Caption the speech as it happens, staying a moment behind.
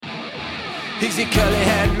He's your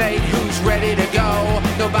curly-haired mate who's ready to go.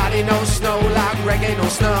 Nobody knows snow like reggae nor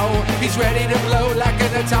snow. He's ready to blow like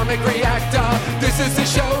an atomic reactor. This is the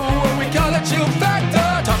show where we call it Chill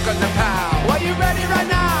Factor. Talk on the pow. Are you ready right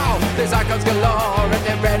now? There's icons galore and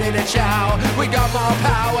they're ready to chow. We got more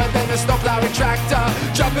power than a snowplow tractor.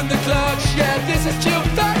 Dropping the clutch, yeah, this is Chill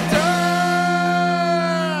Factor.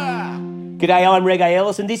 G'day, I'm Reggae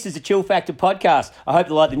Ellis and this is the Chill Factor podcast. I hope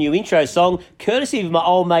you like the new intro song, courtesy of my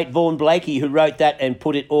old mate Vaughan Blakey, who wrote that and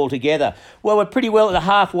put it all together. Well, we're pretty well at the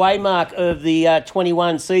halfway mark of the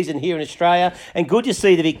 21 season here in Australia, and good to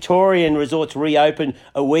see the Victorian resorts reopen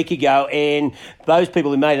a week ago, and those people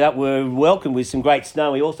who made it up were welcomed with some great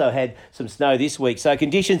snow. We also had some snow this week, so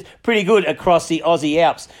conditions pretty good across the Aussie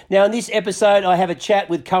Alps. Now, in this episode, I have a chat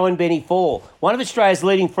with Cohen Benny Fall, one of Australia's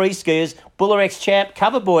leading free skiers, Buller ex-champ,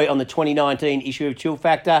 cover boy on the 2019 issue of Chill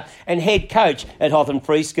Factor, and head coach at Hotham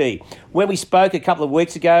Free Ski. When we spoke a couple of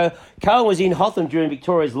weeks ago, Cohen was in Hotham during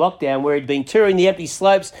Victoria's lockdown, where he'd been touring the empty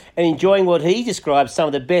slopes and enjoying what he described some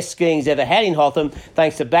of the best skiing he's ever had in Hotham,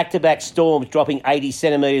 thanks to back-to-back storms dropping 80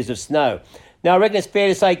 centimetres of snow. Now, I reckon it's fair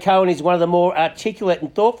to say Cohen is one of the more articulate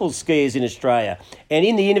and thoughtful skiers in Australia. And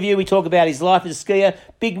in the interview, we talk about his life as a skier,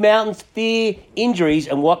 big mountains, fear, injuries,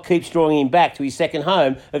 and what keeps drawing him back to his second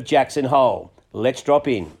home of Jackson Hole. Let's drop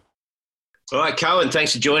in. All right, Cohen,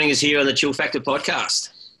 thanks for joining us here on the Chill Factor podcast.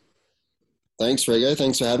 Thanks, Rego.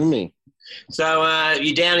 Thanks for having me. So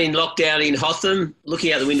you're down in lockdown in Hotham.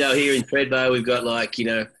 Looking out the window here in Thredbo, we've got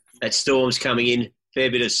that storm's coming in,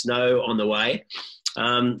 fair bit of snow on the way.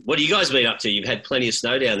 What have you guys been up to? You've had plenty of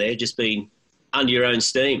snow down there, just been under your own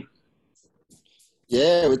steam.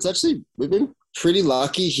 Yeah, we've been pretty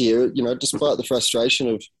lucky here, despite the frustration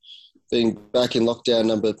of being back in lockdown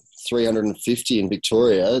number 350 in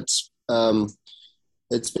Victoria.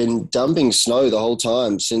 It's been dumping snow the whole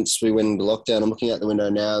time since we went into lockdown. I'm looking out the window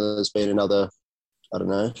now, there's been another,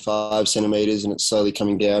 5 centimetres, and it's slowly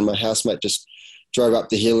coming down. My housemate just drove up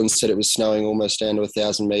the hill and said it was snowing almost down to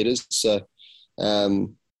 1,000 metres. So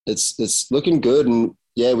it's looking good, and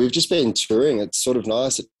yeah, we've just been touring. It's sort of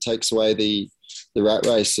nice. It takes away the rat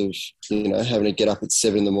race of having to get up at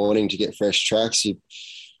 7 a.m. to get fresh tracks. You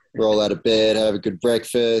roll out of bed, have a good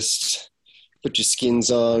breakfast, put your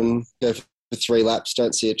skins on, go for 3 laps,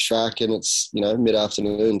 don't see a track, and it's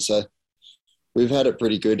mid-afternoon. So we've had it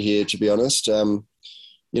pretty good here, to be honest.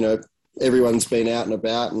 Everyone's been out and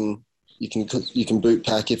about, and you can boot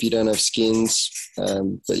pack if you don't have skins.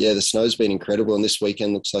 But yeah, the snow's been incredible, and this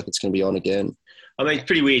weekend looks like it's going to be on again. I mean, it's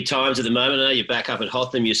pretty weird times at the moment. I know you're back up at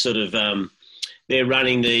Hotham. You're sort of they're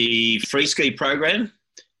running the free ski program.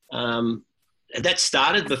 Had that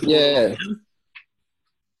started before? Yeah.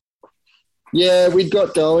 Yeah, we'd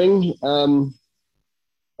got going.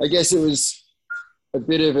 I guess it was a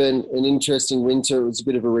bit of an interesting winter. It was a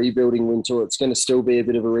bit of a rebuilding winter. It's going to still be a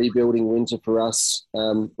bit of a rebuilding winter for us.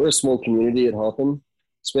 We're a small community at Hotham,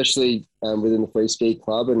 especially within the Free Ski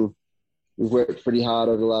Club, and we've worked pretty hard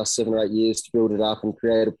over the last 7 or 8 years to build it up and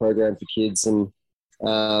create a program for kids. And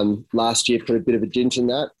last year put a bit of a dent in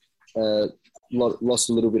that. Lost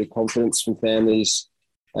a little bit of confidence from families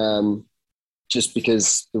just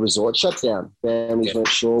because the resort shut down. Families weren't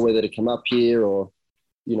sure whether to come up here or,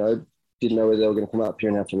 didn't know whether they were going to come up here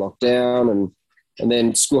and have to lock down. And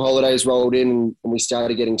then school holidays rolled in and we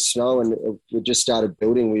started getting snow, and we just started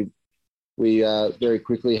building. We very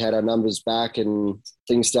quickly had our numbers back and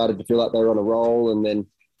things started to feel like they were on a roll. And then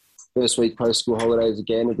first week post-school holidays,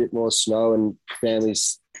 again, a bit more snow, and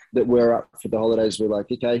families that were up for the holidays were like,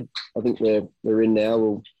 okay, I think we're in now.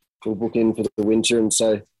 We'll book in for the winter. And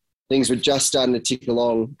so things were just starting to tick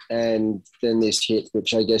along, and then this hit,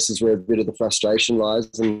 which I guess is where a bit of the frustration lies.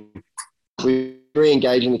 And we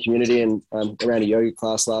re-engaged in the community and around a yoga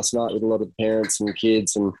class last night with a lot of the parents and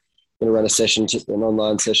kids, and going to run an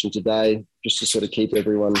online session today just to sort of keep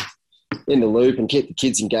everyone in the loop and keep the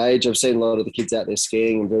kids engaged. I've seen a lot of the kids out there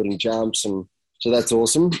skiing and building jumps, and so that's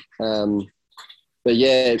awesome. But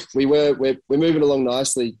yeah, we're moving along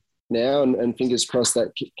nicely now, and fingers crossed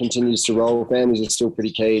that continues to roll. Families are still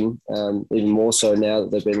pretty keen, even more so now that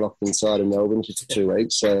they've been locked inside in Melbourne for 2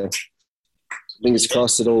 weeks. So fingers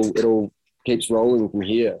crossed it all keeps rolling from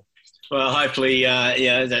here. Well, hopefully,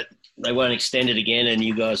 that they won't extend it again, and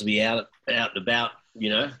you guys will be out and about,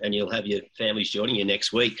 and you'll have your families joining you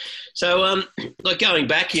next week. So, going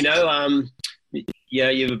back, you've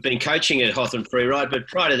been coaching at Hotham Freeride, but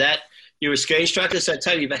prior to that, you were a ski instructor. So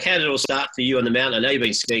tell me, how did it all start for you on the mountain? I know you've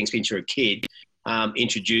been skiing since you were a kid,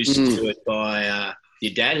 introduced to it by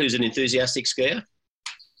your dad, who's an enthusiastic skier.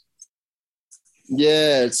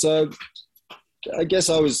 Yeah, so I guess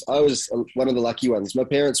I was one of the lucky ones. My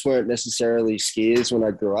parents weren't necessarily skiers when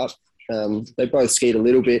I grew up. They both skied a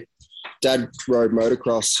little bit. Dad rode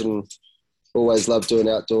motocross and always loved doing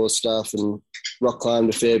outdoor stuff and rock climbed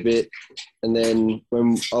a fair bit. And then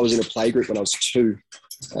when I was in a playgroup when I was 2,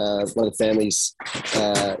 one of the families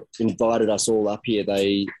invited us all up here.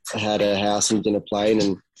 They had a house in Dinner Plain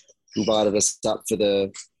and invited us up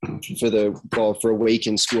for a week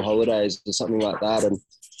in school holidays or something like that.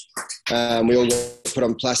 And we all got put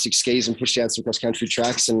on plastic skis and pushed down some cross-country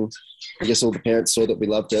tracks. And I guess all the parents saw that we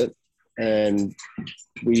loved it. And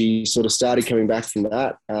we sort of started coming back from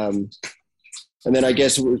that. And then I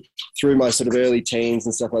guess through my sort of early teens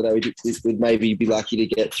and stuff like that, we'd maybe be lucky to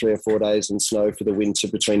get 3 or 4 days in snow for the winter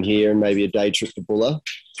between here and maybe a day trip to Bulla.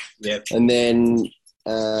 Yep. And then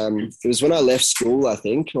it was when I left school, I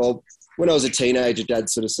think. Well, when I was a teenager, Dad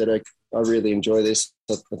sort of said, I really enjoy this.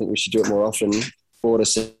 I think we should do it more often. Bought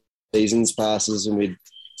us seasons passes and we'd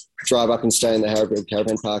drive up and stay in the Harrogate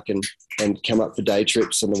Caravan Park and come up for day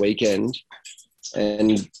trips on the weekend.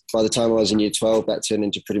 And by the time I was in year 12, that turned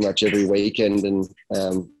into pretty much every weekend. And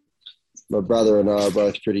my brother and I are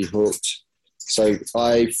both pretty hooked. So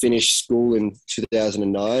I finished school in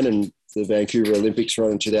 2009 and the Vancouver Olympics were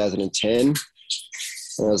on in 2010.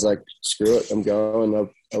 And I was like, screw it, I'm going.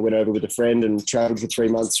 I went over with a friend and travelled for 3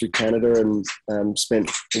 months through Canada and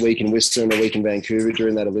spent a week in Whistler and a week in Vancouver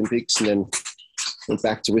during that Olympics, and then went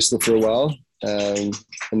back to Whistler for a while. And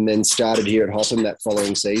then started here at Hotham that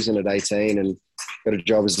following season at 18 and got a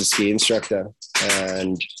job as a ski instructor.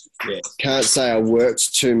 And can't say I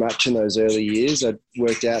worked too much in those early years. I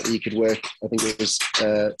worked out that you could work, I think it was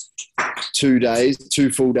 2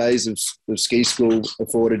 full days of ski school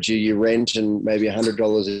afforded you your rent and maybe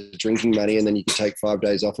 $100 of drinking money, and then you could take 5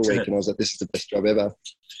 days off a week. And I was like, this is the best job ever.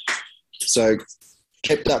 So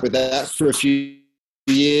kept up with that for a few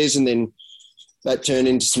years, and then that turned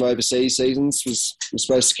into some overseas seasons. Was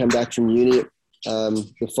supposed to come back from uni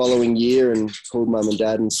the following year and called Mum and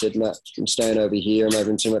Dad and said, Matt, I'm staying over here. I'm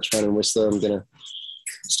having too much fun in Whistler. I'm going to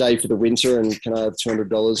stay for the winter, and can I have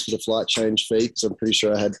 $200 for the flight change fee? Because I'm pretty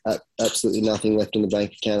sure I had absolutely nothing left in the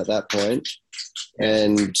bank account at that point.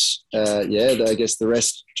 And, I guess the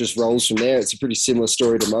rest just rolls from there. It's a pretty similar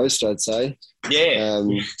story to most, I'd say. Yeah.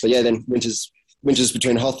 But yeah, then winters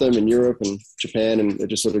between Hotham and Europe and Japan, and it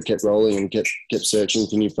just sort of kept rolling and kept searching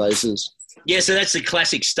for new places. Yeah, so that's the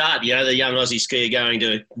classic start, the young Aussie skier going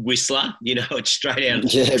to Whistler, it's straight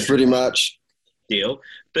out. Yeah, pretty much. Deal.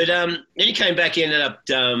 But then you came back, you ended up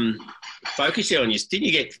focusing on didn't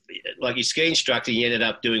you get, like your ski instructor, you ended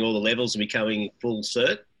up doing all the levels and becoming full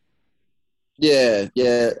cert? Yeah.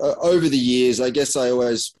 Over the years, I guess I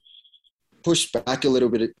always pushed back a little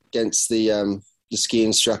bit against the ski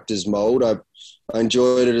instructor's mould. I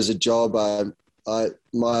enjoyed it as a job.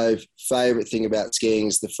 My favourite thing about skiing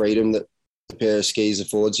is the freedom that a pair of skis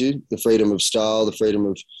affords you, the freedom of style, the freedom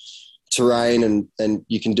of terrain, and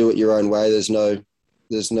you can do it your own way. There's no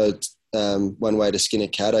one way to skin a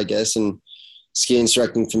cat, I guess. And ski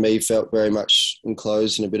instructing for me felt very much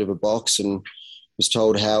enclosed in a bit of a box, and was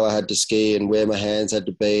told how I had to ski and where my hands had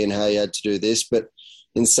to be and how you had to do this. But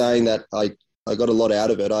in saying that, I got a lot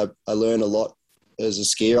out of it. I learned a lot as a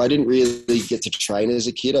skier. I didn't really get to train as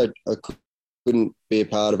a kid. I couldn't be a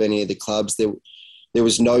part of any of the clubs. There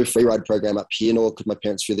was no free ride program up here, nor could my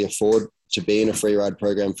parents really afford to be in a free ride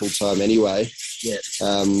program full time anyway. Yeah.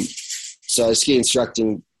 So ski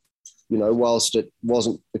instructing, whilst it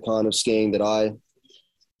wasn't the kind of skiing that I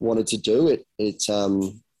wanted to do, it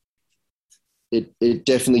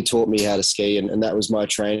definitely taught me how to ski, and that was my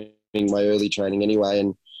training, my early training anyway,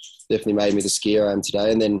 and definitely made me the skier I am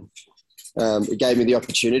today. And then it gave me the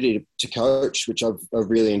opportunity to coach, which I've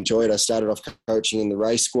really enjoyed. I started off coaching in the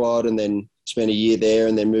race squad and then spent a year there,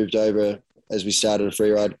 and then moved over as we started a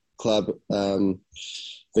freeride club.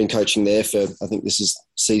 Been coaching there for, I think this is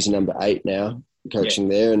season number 8 now, coaching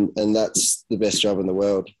there, and that's the best job in the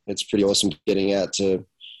world. It's pretty awesome getting out to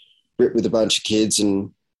rip with a bunch of kids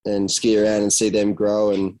and ski around and see them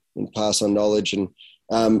grow and pass on knowledge. And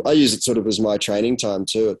I use it sort of as my training time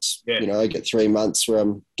too. It's, I get 3 months where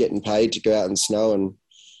I'm getting paid to go out in snow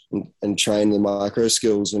and train the micro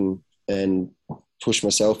skills and push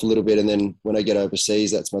myself a little bit. And then when I get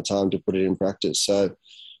overseas, that's my time to put it in practice. So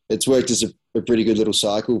it's worked as a pretty good little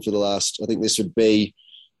cycle for the last, I think this would be,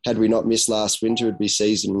 had we not missed last winter, it'd be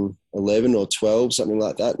season 11 or 12, something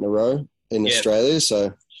like that in a row in Australia.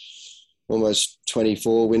 So almost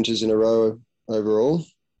 24 winters in a row overall.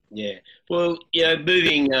 Yeah. Well,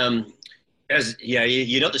 moving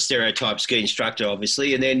you're not the stereotype ski instructor,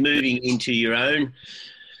 obviously, and then moving into your own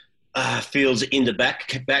fields in the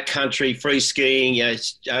back country, free skiing,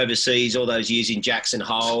 overseas, all those years in Jackson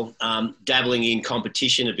Hole, dabbling in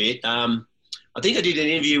competition a bit. I think I did an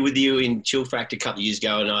interview with you in Chill Factor a couple of years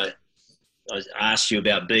ago, and I asked you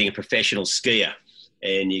about being a professional skier,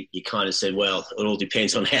 and you kind of said, well, it all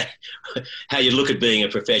depends on how you look at being a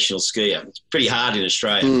professional skier. It's pretty hard in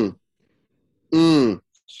Australia.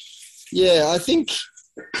 Yeah, I think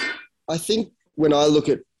when I look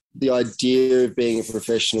at the idea of being a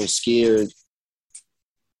professional skier,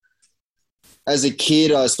 as a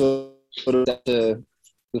kid, I sort of the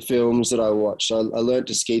films that I watched. I learned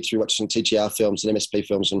to ski through watching TTR films and MSP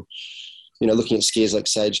films, and looking at skiers like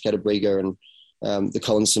Sage Catabriga and the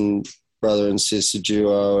Collinson brother and sister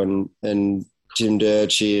duo, and Tim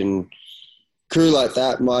Durkee and crew like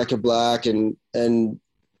that, Micah Black, and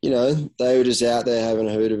they were just out there having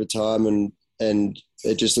a hoot of a time, and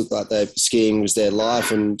it just looked like skiing was their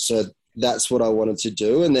life, and so that's what I wanted to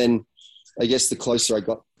do. And then I guess the closer I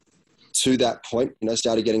got to that point,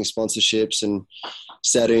 started getting sponsorships and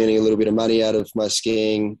started earning a little bit of money out of my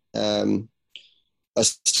skiing. I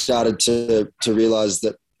started to realize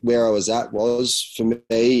that where I was at was, for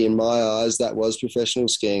me, in my eyes, that was professional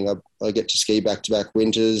skiing. I get to ski back-to-back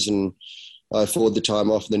winters, and I afford the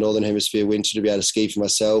time off in the Northern Hemisphere winter to be able to ski for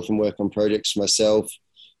myself and work on projects for myself,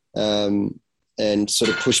 and sort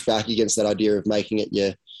of push back against that idea of making it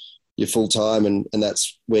your full-time, and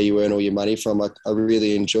that's where you earn all your money from. I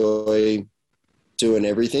really enjoy doing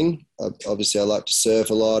everything. Obviously, I like to surf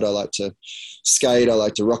a lot. I like to skate. I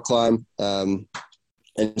like to rock climb.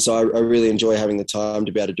 And so I really enjoy having the time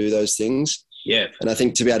to be able to do those things. Yeah. And I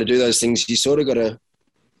think to be able to do those things, you sort of got to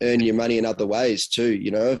earn your money in other ways too.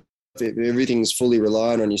 If everything's fully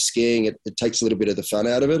reliant on your skiing, it takes a little bit of the fun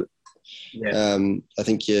out of it. Yeah. I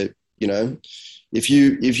think if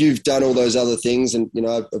you've done all those other things, and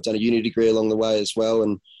I've done a uni degree along the way as well,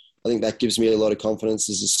 and I think that gives me a lot of confidence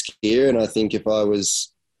as a skier. And I think if I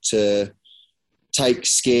was to take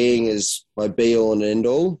skiing as my be all and end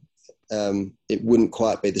all, it wouldn't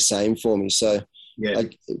quite be the same for me. So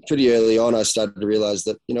pretty early on, I started to realize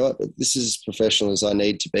that, this is as professional as I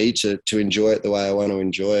need to be to enjoy it the way I want to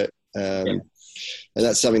enjoy it. And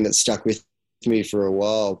that's something that stuck with me for a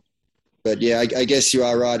while. But yeah, I guess you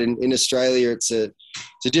are right. In Australia, it's a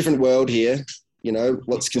different world here.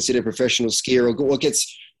 What's considered professional skier, or what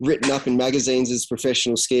gets written up in magazines as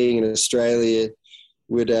professional skiing in Australia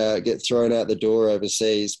would get thrown out the door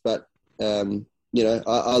overseas. But I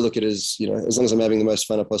look at it as, as long as I'm having the most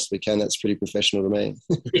fun I possibly can, that's pretty professional to me.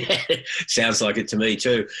 Yeah, sounds like it to me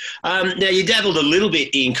too. Now, you dabbled a little bit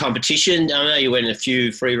in competition. I know you went in a few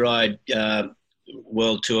freeride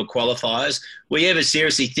World Tour qualifiers. Were you ever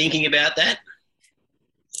seriously thinking about that?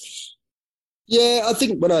 Yeah, I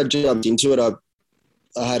think when I jumped into it,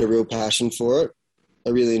 I had a real passion for it. I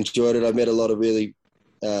really enjoyed it. I met a lot of really,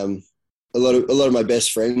 a lot of my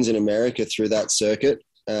best friends in America through that circuit.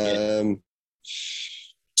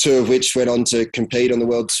 Two of which went on to compete on the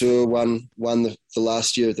World Tour, won the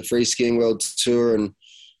last year of the Free Skiing World Tour, and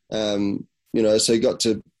so got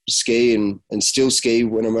to ski and still ski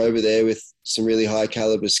when I'm over there with some really high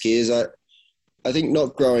caliber skiers. I think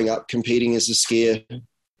not growing up competing as a skier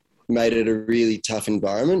made it a really tough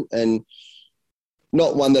environment, and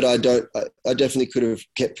not one that I definitely could have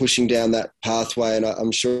kept pushing down that pathway, and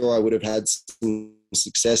I'm sure I would have had some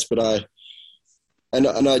success, but I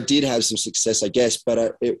did have some success, I guess,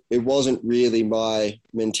 but it wasn't really my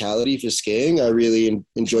mentality for skiing. I really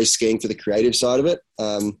enjoy skiing for the creative side of it.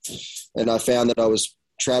 And I found that I was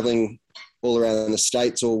traveling all around the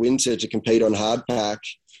States all winter to compete on hardpack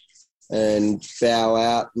and bow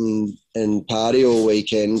out and party all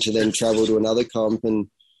weekend, to then travel to another comp. And,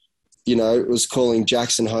 it was calling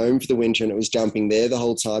Jackson home for the winter, and it was dumping there the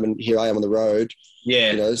whole time. And here I am on the road,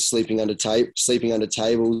 sleeping under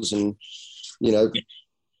tables and,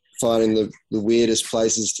 finding the weirdest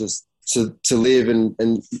places to live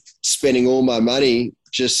and spending all my money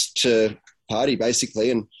just to party,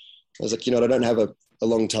 basically. And I was like, I don't have a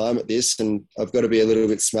long time at this, and I've got to be a little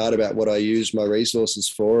bit smart about what I use my resources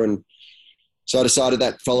for. And so I decided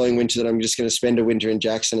that following winter that I'm just going to spend a winter in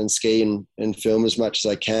Jackson and ski and film as much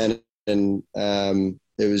as I can. And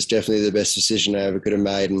it was definitely the best decision I ever could have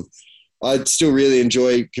made. And I still really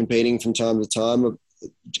enjoy competing from time to time.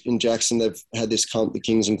 In Jackson, they've had this comp, the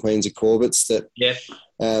Kings and Queens of Corbett's, that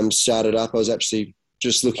started up. I was actually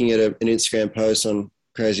just looking at an Instagram post on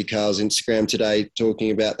Crazy Carl's Instagram today, talking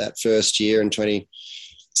about that first year in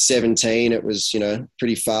 2017. It was,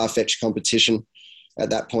 pretty far-fetched competition at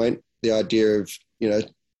that point. The idea of,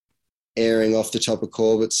 airing off the top of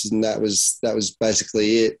Corbett's, and that was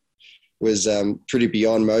basically it. Was pretty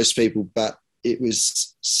beyond most people, but it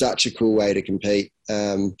was such a cool way to compete.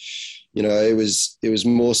 It was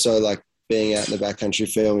more so like being out in the backcountry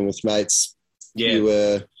filming with mates.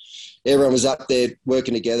 Yeah. everyone was up there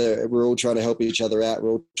working together. We're all trying to help each other out.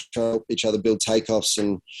 We're all trying to help each other build takeoffs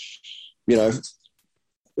and,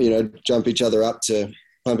 pump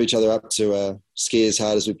each other up to ski as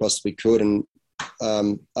hard as we possibly could. And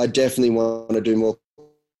I definitely want to do more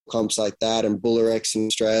comps like that. And Bullarex in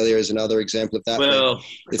Australia is another example of that. Well,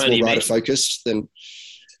 it's more rider focused than.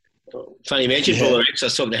 Funny you mentioned Bullarex. I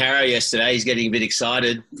was talking to Harrow yesterday. He's getting a bit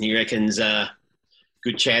excited. He reckons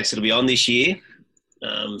good chance it'll be on this year.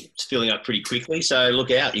 It's filling up pretty quickly. So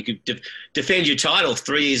look out. You could defend your title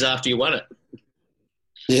 3 years after you won it.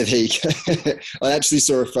 Yeah, there you go. I actually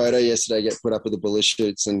saw a photo yesterday get put up of the Bullish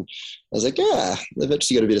Shoots, and I was like, they've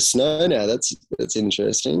actually got a bit of snow now. That's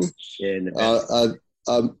interesting. Yeah. No,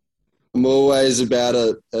 I'm always about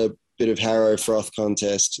a bit of Harrow Froth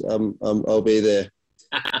contest. I'll be there.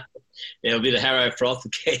 It'll be the Harrow Froth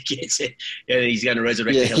gets it. Yeah, he's going to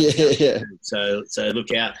resurrect the helicopter. Yeah. So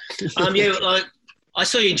look out. I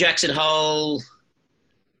saw you in Jackson Hole.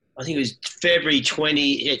 I think it was February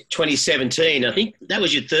 2017. I think that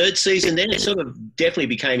was your third season then. It sort of definitely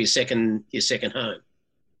became your second home.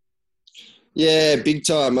 Yeah, big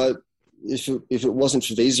time. If it wasn't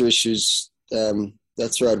for visa issues,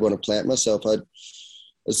 that's where I'd want to plant myself. I'd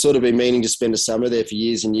sort of been meaning to spend a summer there for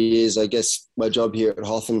years and years. I guess my job here at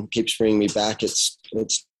Hotham keeps bringing me back. It's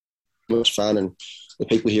much fun, and the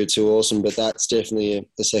people here are too awesome. But that's definitely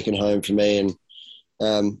a second home for me.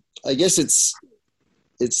 And I guess it's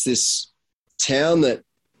this town that,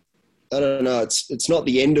 I don't know, it's not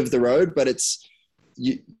the end of the road, but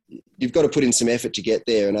you've got to put in some effort to get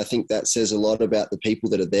there. And I think that says a lot about the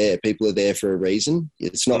people that are there. People are there for a reason.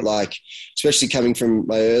 It's not like, especially coming from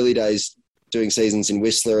my early days doing seasons in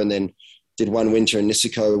Whistler and then did one winter in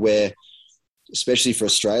Nisiko, where, especially for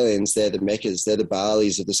Australians, they're the Meccas, they're the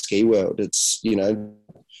Balis of the ski world. It's,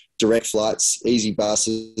 direct flights, easy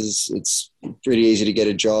buses. It's pretty easy to get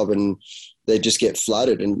a job, and they just get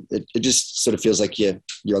flooded, and it just sort of feels like you're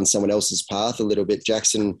on someone else's path a little bit.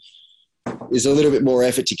 Jackson is a little bit more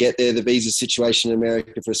effort to get there. The visa situation in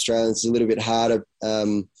America for Australians is a little bit harder.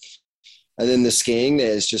 And then the skiing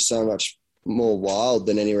there is just so much more wild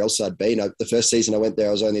than anywhere else I'd been. The first season I went there,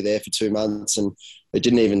 I was only there for 2 months, and it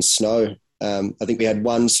didn't even snow. I think we had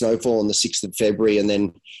one snowfall on the 6th of February, and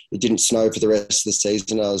then it didn't snow for the rest of the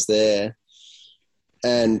season I was there.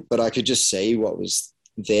 But I could just see what was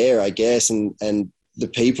there, I guess, and the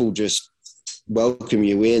people just welcome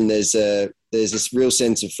you in. There's this real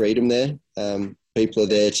sense of freedom there. People are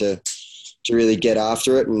there to really get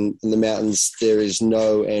after it, and in the mountains there is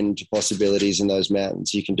no end to possibilities in those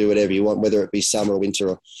mountains. You can do whatever you want, whether it be summer or winter,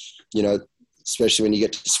 or especially when you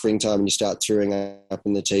get to springtime and you start touring up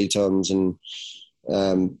in the Tetons, and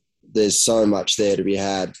there's so much there to be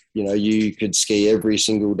had. You could ski every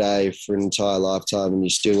single day for an entire lifetime and you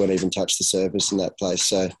still won't even touch the surface in that place.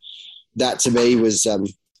 So that to me was a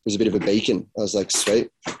bit of a beacon. I was like, sweet,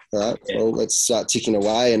 all right, well, let's start ticking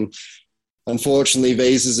away. And unfortunately,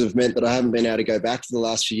 visas have meant that I haven't been able to go back for the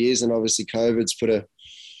last few years, and obviously COVID's put a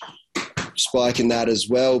spike in that as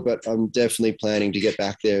well, but I'm definitely planning to get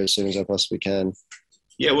back there as soon as I possibly can.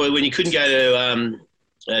 Yeah, well, when you couldn't go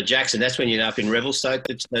to Jackson, that's when you're up in Revelstoke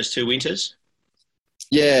those 2 winters?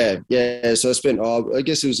 Yeah. So I spent, I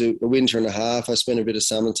guess it was a winter and a half. I spent a bit of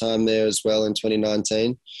summertime there as well in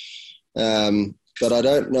 2019. But I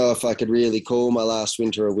don't know if I could really call my last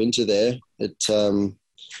winter a winter there. It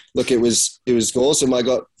was awesome. I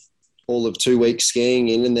got all of 2 weeks skiing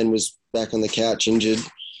in, and then was back on the couch injured.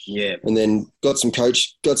 Yeah. And then got some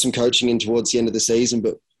coaching in towards the end of the season,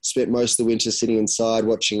 but spent most of the winter sitting inside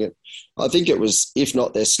watching it. I think it was, if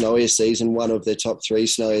not their snowiest season, one of their top 3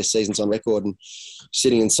 snowiest seasons on record, and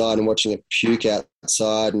sitting inside and watching it puke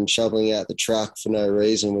outside and shoveling out the truck for no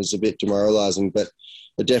reason was a bit demoralising. But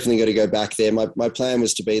I definitely got to go back there. My plan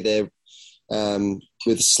was to be there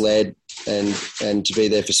with a sled and to be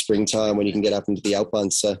there for springtime when you can get up into the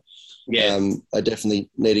Alpines. So I definitely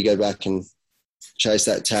need to go back and chase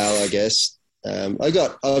that tail, I guess. I've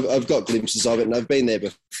got glimpses of it, and I've been there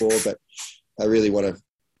before, but I really want to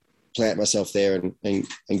plant myself there and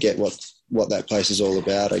get what that place is all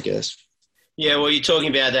about, I guess. Yeah, well, you're talking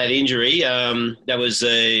about that injury. That was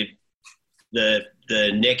the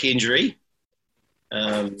neck injury.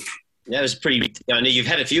 That was pretty. I know you've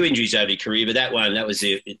had a few injuries over your career, but that was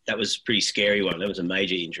a pretty scary one. That was a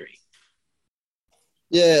major injury.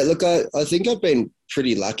 Yeah, look, I think I've been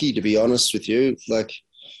pretty lucky, to be honest with you. Like,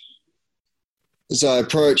 as I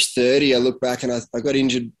approached 30, I look back and I got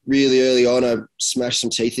injured really early on. I smashed some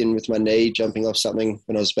teeth in with my knee jumping off something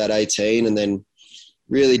when I was about 18, and then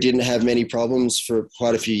really didn't have many problems for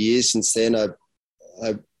quite a few years since then. I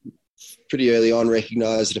pretty early on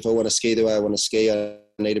recognised that if I want to ski the way I want to ski, I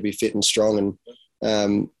need to be fit and strong,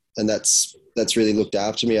 and that's really looked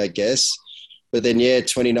after me, I guess. But then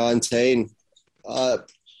 2019.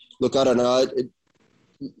 Look, I don't know.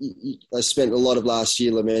 I spent a lot of last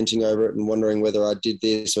year lamenting over it and wondering whether I did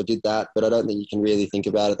this or did that, but I don't think you can really think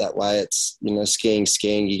about it that way. It's,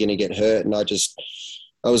 skiing, you're going to get hurt. And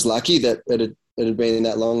I was lucky that it had been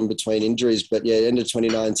that long in between injuries. But end of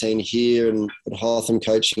 2019 here and at Hotham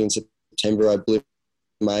coaching in September, I blew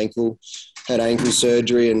my ankle, had ankle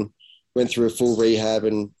surgery and went through a full rehab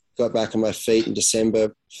and got back on my feet in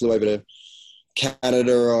December, flew over to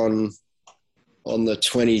Canada on the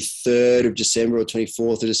 23rd of December or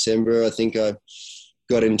 24th of December. I think I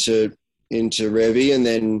got into Revy and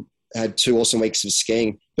then had 2 awesome weeks of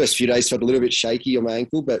skiing. First few days felt a little bit shaky on my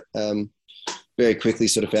ankle, but very quickly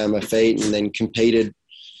sort of found my feet and then competed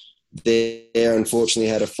there. Unfortunately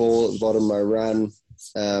had a fall at the bottom of my run.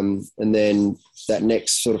 And then that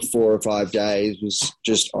next sort of 4 or 5 days was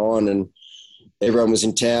just on, and everyone was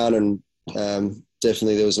in town, and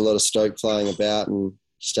definitely there was a lot of stoke flying about, and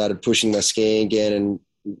started pushing my skiing again. And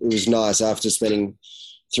it was nice after spending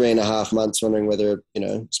 3.5 months wondering whether,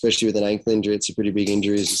 especially with an ankle injury, it's a pretty big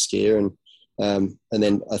injury as a skier. And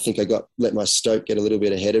then I think I let my stoke get a little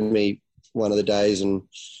bit ahead of me one of the days and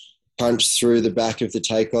punched through the back of the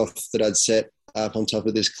takeoff that I'd set up on top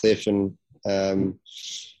of this cliff, and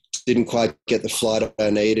didn't quite get the flight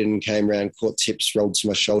I needed, and came around, caught tips, rolled to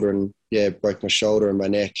my shoulder, and broke my shoulder and my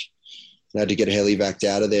neck. And I had to get heli-vaced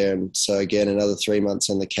out of there. And so again, another 3 months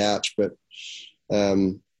on the couch. But,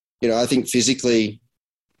 I think physically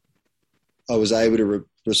I was able to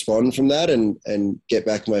respond from that and get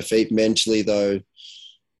back on my feet. Mentally, though,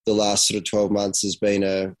 the last sort of 12 months has been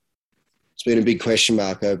a big question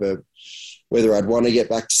mark over whether I'd want to get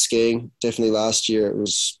back to skiing. Definitely last year I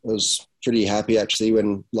was pretty happy actually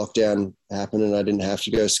when lockdown happened and I didn't have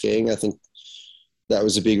to go skiing. I think that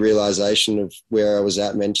was a big realization of where I was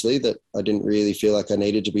at mentally, that I didn't really feel like I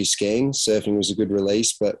needed to be skiing. Surfing was a good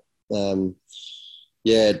release, but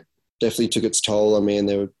it definitely took its toll on me, and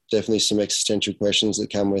there were definitely some existential questions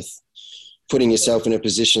that come with putting yourself in a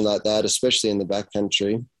position like that, especially in the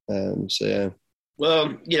backcountry.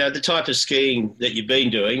 Well, the type of skiing that you've been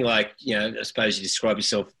doing, like, I suppose you describe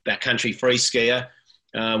yourself backcountry free skier,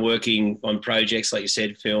 working on projects, like you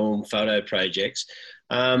said, film, photo projects.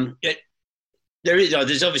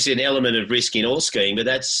 There's obviously an element of risk in all skiing, but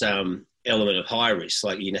that's element of high risk,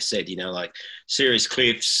 like you said, like serious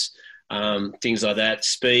cliffs, things like that,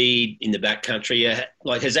 speed in the backcountry.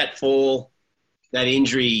 Like, has that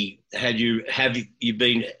injury, has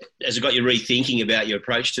it got you rethinking about your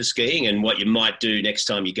approach to skiing and what you might do next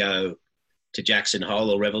time you go to Jackson Hole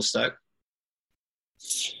or Revelstoke?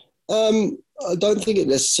 I don't think it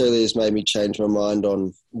necessarily has made me change my mind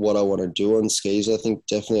on what I want to do on skis. I think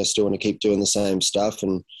definitely I still want to keep doing the same stuff.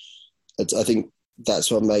 And I think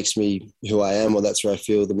that's what makes me who I am, or that's where I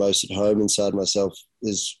feel the most at home inside myself,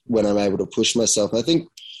 is when I'm able to push myself. I think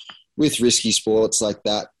with risky sports like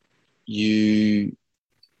that, you're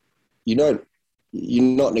not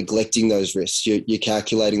neglecting those risks. You're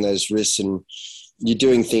calculating those risks, and you're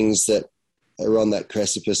doing things that are on that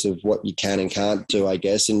precipice of what you can and can't do, I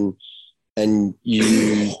guess. And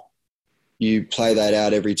you play that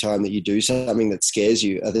out every time that you do something that scares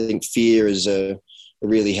you. I think fear is a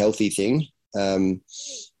really healthy thing. And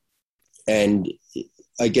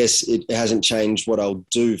I guess it hasn't changed what I'll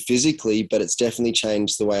do physically, but it's definitely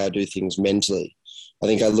changed the way I do things mentally. I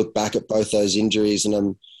think I look back at both those injuries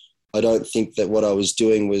and I don't think that what I was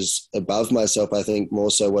doing was above myself. I think more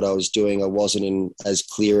so what I was doing, I wasn't in as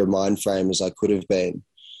clear a mind frame as I could have been.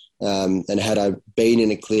 And had I been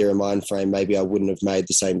in a clearer mind frame, maybe I wouldn't have made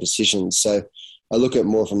the same decisions. So I look at it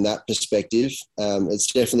more from that perspective. It's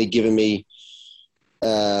definitely given me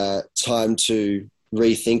time to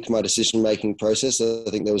rethink my decision-making process. I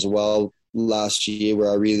think there was a while last year where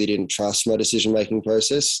I really didn't trust my decision-making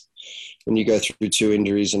process. When you go through 2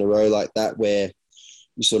 injuries in a row like that, where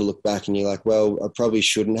you sort of look back and you're like, well, I probably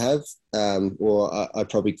shouldn't have, or I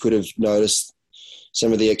probably could have noticed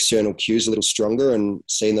some of the external cues a little stronger and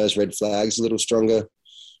seen those red flags a little stronger.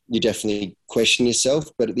 You definitely question yourself.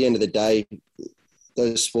 But at the end of the day,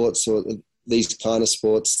 those sports or these kind of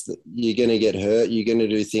sports, you're going to get hurt. You're going to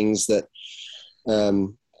do things that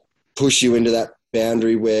push you into that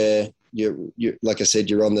boundary where you like I said,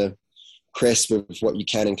 you're on the cusp of what you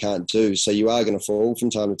can and can't do. So you are going to fall from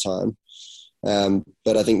time to time.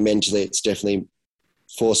 But I think mentally it's definitely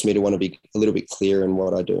forced me to want to be a little bit clearer in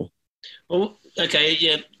what I do. Well, okay,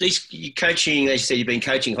 yeah. You coaching, as you said, you've been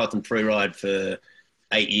coaching Hotham Freeride for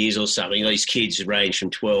 8 years or something. These kids range from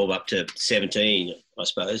 12 up to 17, I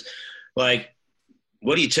suppose. Like,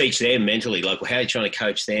 what do you teach them mentally? Like, how are you trying to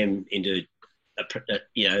coach them into,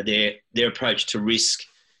 their approach to risk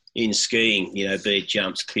in skiing? Be it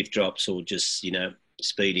jumps, cliff drops, or just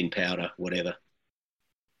speed in powder, whatever.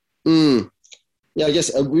 Yeah, I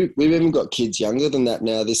guess we've even got kids younger than that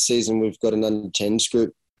now. This season, we've got an under-10s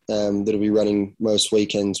group that'll be running most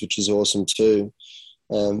weekends, which is awesome too.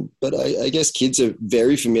 But I guess kids are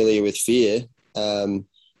very familiar with fear.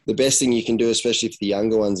 The best thing you can do, especially for the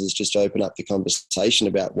younger ones, is just open up the conversation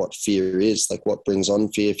about what fear is, like what brings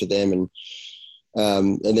on fear for them, and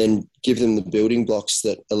then give them the building blocks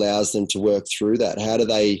that allows them to work through that. How do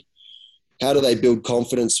they build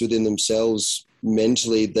confidence within themselves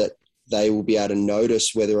mentally that they will be able to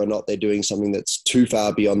notice whether or not they're doing something that's too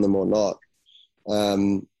far beyond them or not?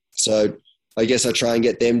 So I guess I try and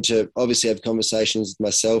get them to obviously have conversations with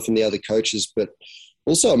myself and the other coaches, but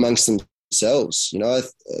also amongst themselves. I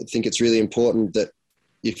think it's really important that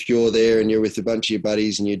if you're there and you're with a bunch of your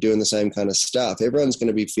buddies and you're doing the same kind of stuff, everyone's going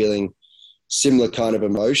to be feeling similar kind of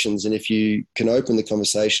emotions. And if you can open the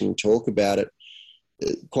conversation and talk about it,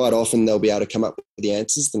 quite often they'll be able to come up with the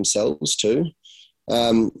answers themselves too.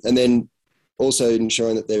 And then also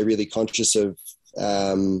ensuring that they're really conscious of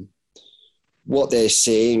what they're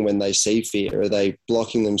seeing when they see fear. Are they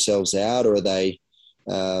blocking themselves out, or are they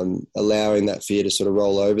allowing that fear to sort of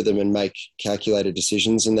roll over them and make calculated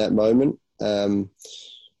decisions in that moment?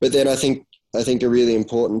 But then I think a really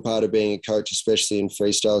important part of being a coach, especially in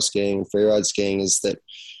freestyle skiing and freeride skiing, is that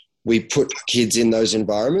we put kids in those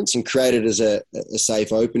environments and create it as a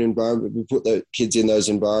safe, open environment. We put the kids in those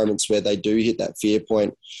environments where they do hit that fear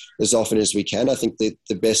point as often as we can. I think the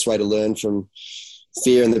best way to learn from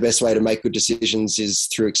fear and the best way to make good decisions is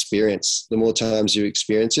through experience. The more times you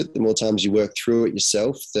experience it, the more times you work through it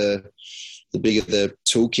yourself, the bigger the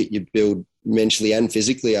toolkit you build mentally and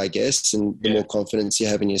physically, I guess, and the more confidence you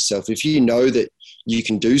have in yourself. If you know that you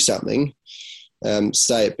can do something,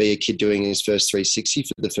 say it be a kid doing his first 360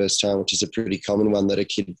 for the first time, which is a pretty common one, that a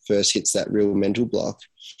kid first hits that real mental block.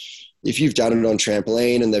 If you've done it on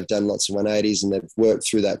trampoline and they've done lots of 180s and they've worked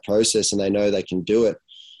through that process and they know they can do it,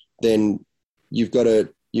 then you've got to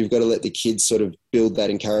let the kids sort of build that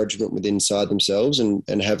encouragement within inside themselves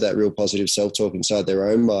and have that real positive self-talk inside their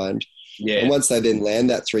own mind. Yeah. And once they then land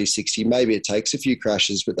that 360, maybe it takes a few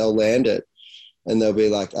crashes, but they'll land it and they'll be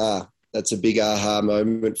like, that's a big aha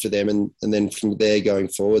moment for them. And then from there going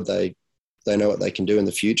forward, they know what they can do in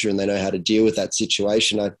the future and they know how to deal with that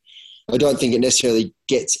situation. I don't think it necessarily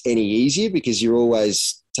gets any easier because you're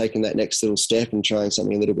always taking that next little step and trying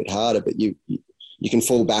something a little bit harder, but you can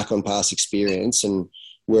fall back on past experience and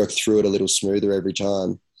work through it a little smoother every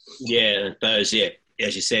time. Yeah, those,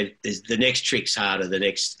 as you said, the next trick's harder, the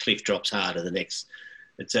next cliff drop's harder, which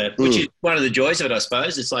is one of the joys of it, I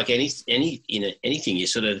suppose. It's like anything, you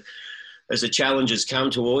sort of, as the challenges come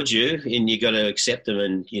towards you and you got to accept them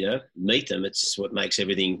and, meet them, it's what makes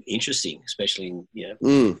everything interesting, especially,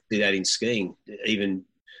 do that in skiing. Even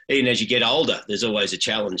as you get older, there's always a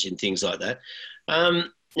challenge in things like that. Now,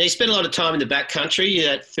 you spent a lot of time in the backcountry.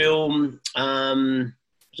 That film,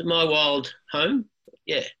 was it My Wild Home?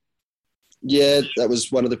 Yeah. Yeah, that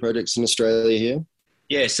was one of the projects in Australia here.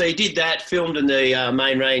 Yeah, so you did that, filmed in the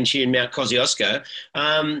main range here in Mount Kosciuszko.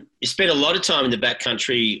 You spent a lot of time in the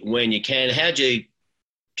backcountry when you can. How'd you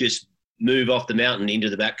just move off the mountain into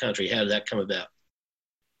the backcountry? How did that come about?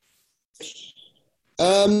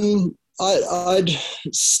 I'd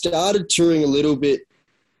started touring a little bit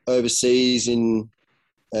overseas in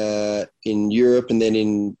Europe and then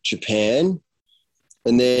in Japan.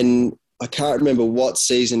 And then I can't remember what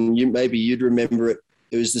season, maybe you'd remember it.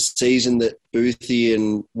 It was the season that Boothie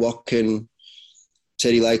and Watkin,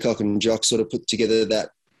 Teddy Laycock and Jock sort of put together that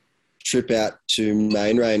trip out to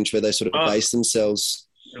Main Range where they sort of based themselves.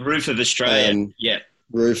 The Roof of Australia,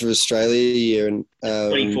 Roof of Australia year. And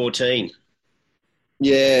 2014.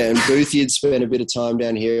 Yeah, and Boothie had spent a bit of time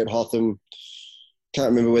down here at Hotham. Can't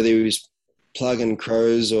remember whether he was plugging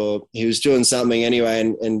crows or he was doing something anyway,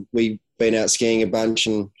 and we'd been out skiing a bunch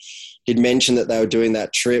and he'd mentioned that they were doing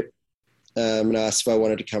that trip. And asked if I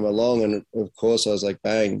wanted to come along. And of course I was like,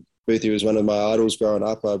 bang, Boothie was one of my idols growing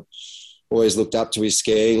up. I always looked up to his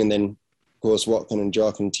skiing. And then of course, Watkin and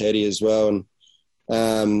Jock and Teddy as well.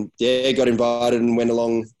 And got invited and went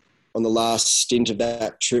along on the last stint of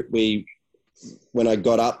that trip. When I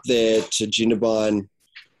got up there to Jindabyne,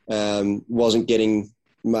 wasn't getting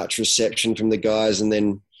much reception from the guys. And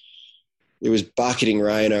then it was bucketing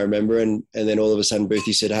rain, I remember. And then all of a sudden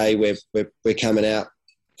Boothie said, hey, we're coming out.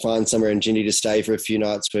 Find somewhere in Jindy to stay for a few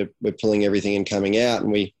nights. We're pulling everything and coming out,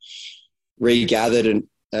 and we regathered and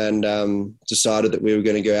and decided that we were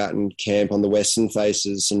going to go out and camp on the western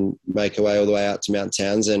faces and make our way all the way out to Mount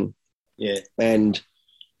Townsend. Yeah. And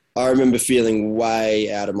I remember feeling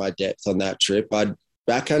way out of my depth on that trip. I'd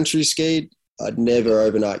backcountry skied. I'd never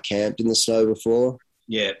overnight camped in the snow before.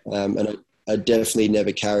 Yeah. And I definitely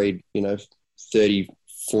never carried, 30,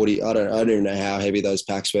 40. I don't even know how heavy those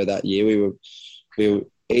packs were that year. We were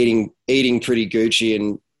eating pretty Gucci,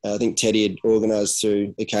 and I think Teddy had organised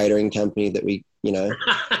through a catering company that we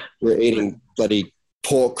were eating bloody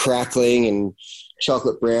pork crackling and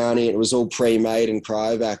chocolate brownie. It was all pre-made and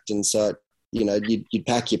cryovac, and so you'd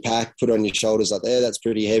pack your pack, put on your shoulders like, that's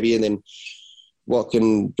pretty heavy, and then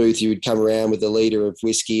Watkin Boothie would come around with a litre of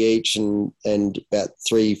whiskey each and about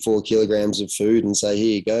 3-4 kilograms of food and say,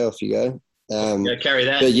 here you go, off you go. Carry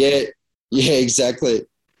that. But yeah, exactly.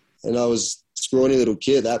 And I was a scrawny little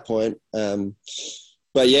kid at that point.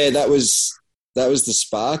 But yeah, that was the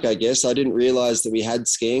spark, I guess. I didn't realise that we had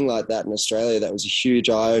skiing like that in Australia. That was a huge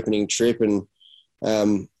eye-opening trip, and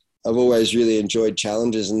I've always really enjoyed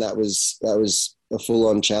challenges, and that was a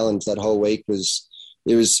full-on challenge. That whole week was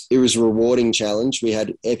a rewarding challenge. We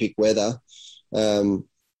had epic weather,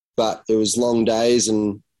 but it was long days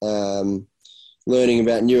and learning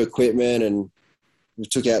about new equipment, and we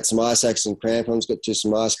took out some ice axes and crampons, got to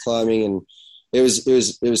some ice climbing, and it was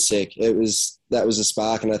sick. That was a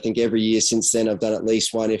spark, and I think every year since then I've done at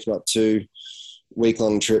least one, if not two,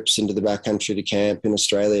 week-long trips into the backcountry to camp in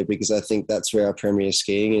Australia, because I think that's where our premier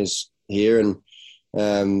skiing is here. And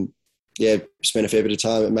spent a fair bit of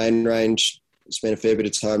time at Main Range. Spent a fair bit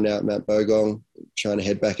of time now at Mount Bogong, trying to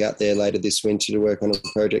head back out there later this winter to work on a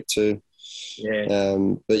project too. Yeah.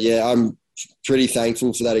 But yeah, I'm pretty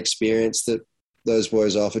thankful for that experience that those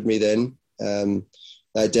boys offered me then.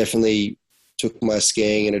 They definitely took my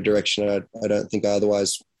skiing in a direction I don't think I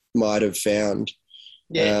otherwise might have found.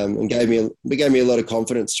 Yeah. And gave me a lot of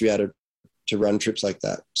confidence to be able to run trips like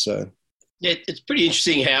that. So yeah, it's pretty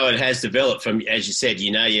interesting how it has developed from, as you said,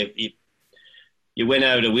 you went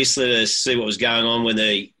over to Whistler to see what was going on when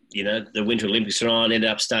the Winter Olympics were on, ended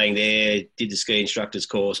up staying there, did the ski instructor's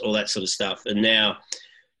course, all that sort of stuff. And now,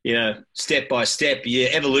 step by step, your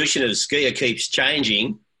evolution as a skier keeps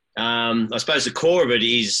changing. I suppose the core of it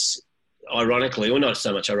is, ironically, or not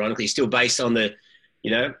so much ironically, still based on the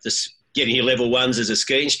getting your level ones as a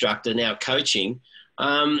ski instructor, now coaching.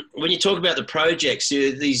 When you talk about the projects,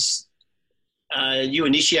 you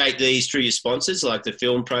initiate these through your sponsors, like the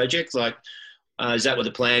film project, is that what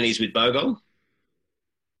the plan is with Bogong?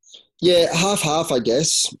 Yeah, half, I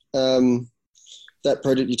guess. That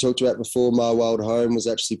project you talked about before, My Wild Home, was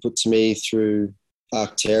actually put to me through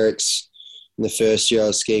Arc'teryx. In the first year I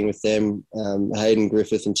was skiing with them, Hayden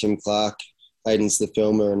Griffith and Tim Clark. Hayden's the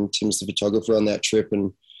filmer and Tim's the photographer on that trip.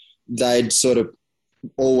 And they'd sort of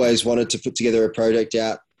always wanted to put together a project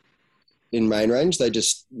out in Main Range. They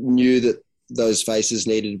just knew that those faces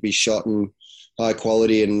needed to be shot in high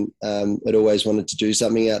quality, and had always wanted to do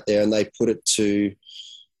something out there, and they put it to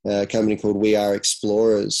a company called We Are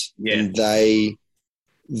Explorers. Yeah. And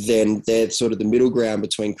they're sort of the middle ground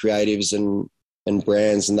between creatives and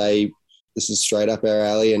brands, and this is straight up our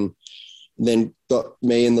alley, and then got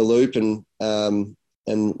me in the loop and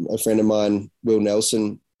a friend of mine, Will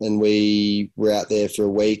Nelson, and we were out there for a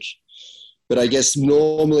week. But I guess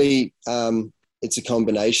normally it's a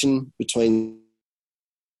combination between.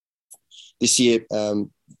 This year,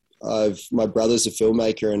 my brother's a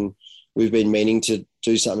filmmaker, and we've been meaning to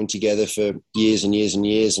do something together for years and years and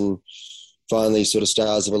years, and finally sort of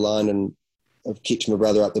stars have aligned, and I've kicked my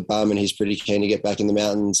brother up the bum, and he's pretty keen to get back in the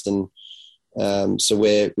mountains. And so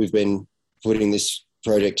we've been putting this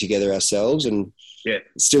project together ourselves, and it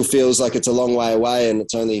still feels like it's a long way away, and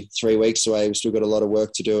it's only 3 weeks away. We've still got a lot of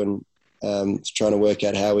work to do, and trying to work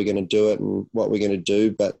out how we're going to do it and what we're going to do.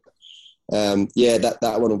 But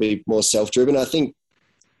that one will be more self-driven. I think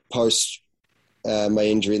post my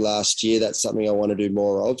injury last year, that's something I want to do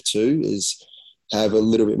more of too, is have a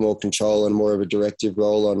little bit more control and more of a directive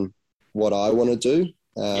role on what I want to do.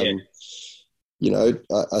 I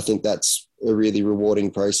think that's a really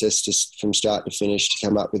rewarding process, just from start to finish, to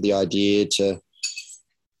come up with the idea, to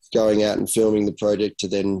going out and filming the project, to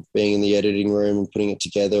then being in the editing room and putting it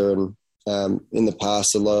together. And in the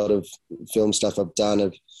past, a lot of film stuff I've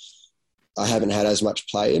done I haven't had as much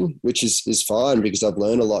play in, which is fine, because I've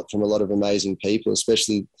learned a lot from a lot of amazing people,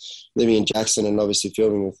 especially living in Jackson and obviously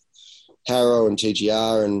filming with Harrow and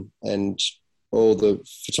TGR and all the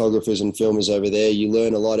photographers and filmers over there. You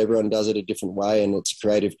learn a lot. Everyone does it a different way, and it's a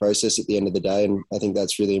creative process at the end of the day. And I think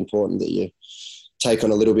that's really important, that you take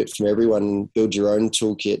on a little bit from everyone and build your own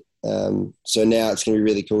toolkit. So now it's going to be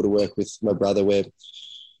really cool to work with my brother, where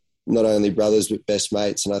not only brothers but best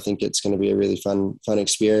mates, and I think it's going to be a really fun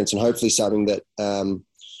experience, and hopefully something that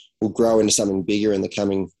will grow into something bigger in the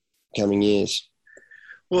coming years.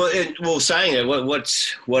 Well, saying that,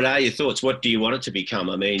 what are your thoughts? What do you want it to become?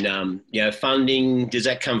 I mean, funding, does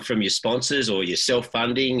that come from your sponsors or your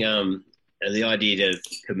self-funding? The idea of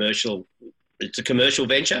commercial, it's a commercial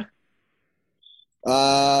venture?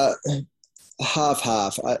 Half.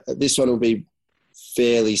 This one will be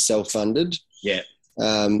fairly self-funded. Yeah.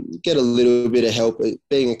 Get a little bit of help.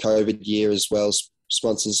 Being a COVID year as well,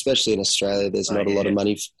 sponsors, especially in Australia, there's not a lot of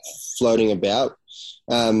money floating about.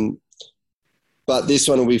 But this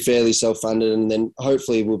one will be fairly self-funded, and then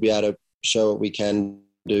hopefully we'll be able to show what we can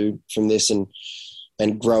do from this and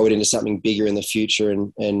grow it into something bigger in the future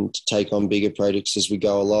and take on bigger projects as we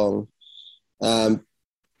go along.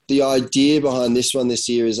 The idea behind this one this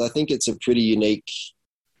year is I think it's a pretty unique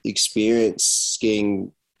experience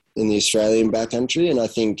skiing in the Australian backcountry, and I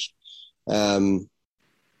think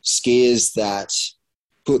skiers that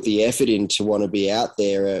put the effort in to want to be out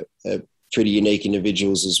there are pretty unique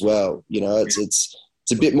individuals as well. You know, it's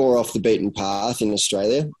a bit more off the beaten path in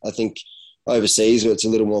Australia. I think overseas where it's a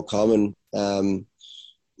little more common,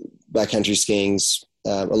 backcountry skiing's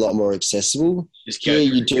a lot more accessible. Here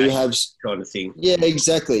you do have kind of thing. Yeah,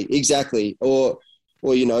 exactly. Or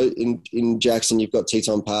you know, in Jackson you've got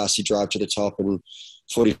Teton Pass. You drive to the top and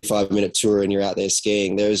 45-minute tour, and you're out there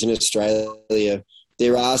skiing. Whereas in Australia,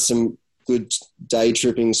 there are some good day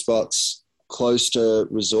tripping spots close to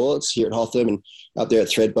resorts here at Hotham and up there at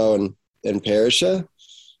Thredbo and Perisher.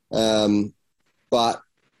 But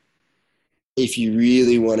if you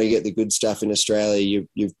really want to get the good stuff in Australia,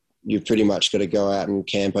 you've pretty much got to go out and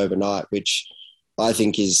camp overnight, which I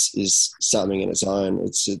think is something in its own.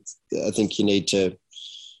 I think you need to.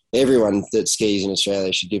 Everyone that skis in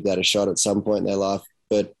Australia should give that a shot at some point in their life.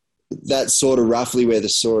 But that's sort of roughly where the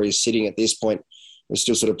story is sitting at this point. We're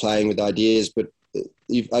still sort of playing with ideas, but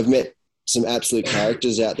I've met some absolute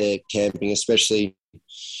characters out there camping, especially,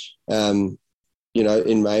 you know,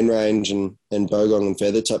 in Main Range and Bogong and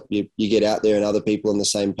Feathertop. You get out there and other people on the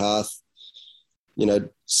same path, you know,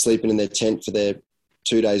 sleeping in their tent for their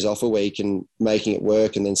 2 days off a week and making it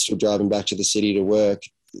work, and then still driving back to the city to work.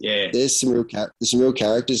 Yeah, there's some real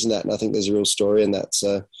characters in that, and I think there's a real story in that.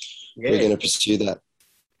 So we're going to pursue that.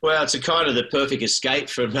 Well, it's a kind of the perfect escape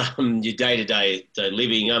from your day-to-day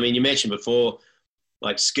living. I mean, you mentioned before,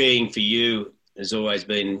 like skiing for you has always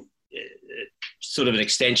been sort of an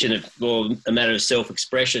extension of, or a matter of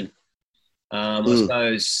self-expression. I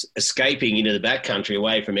suppose escaping into the backcountry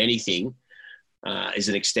away from anything is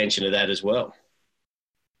an extension of that as well.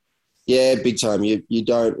 Yeah, big time. You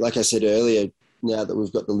don't, like I said earlier, now that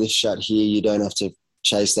we've got the lift shut here, you don't have to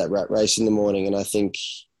chase that rat race in the morning. And I think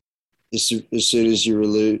as soon as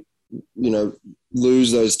you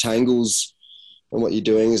lose those tangles on what you're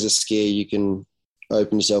doing as a skier, you can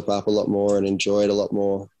open yourself up a lot more and enjoy it a lot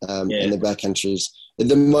more. And the backcountry is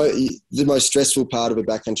the most stressful part of a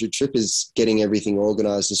backcountry trip is getting everything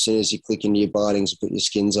organised. As soon as you click into your bindings and put your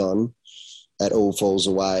skins on, that all falls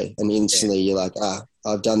away, and instantly you're like,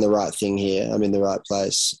 I've done the right thing here. I'm in the right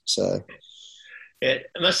place. So. Yeah,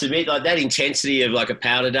 I must admit, like that intensity of like a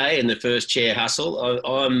powder day and the first chair hustle,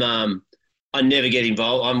 I never get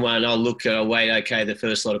involved. I'm one, I'll look, I'll wait, okay, the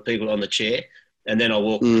first lot of people on the chair, and then I'll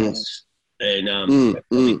walk across and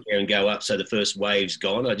and go up. So the first wave's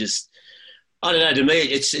gone. I don't know. To me,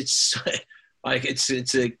 it's like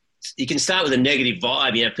you can start with a negative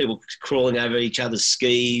vibe. You know, people crawling over each other's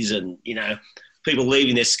skis, and you know, people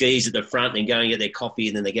leaving their skis at the front and going to get their coffee,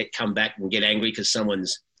 and then they come back and get angry because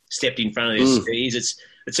someone's stepped in front of their skis.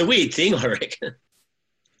 It's a weird thing, I reckon.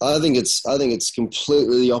 I think it's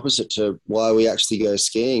completely the opposite to why we actually go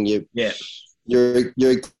skiing.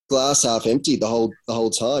 You're glass half empty the whole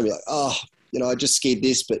time. You're like, oh, you know, I just skied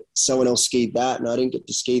this, but someone else skied that, and I didn't get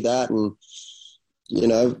to ski that, and you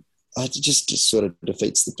know, it just sort of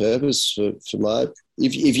defeats the purpose for my.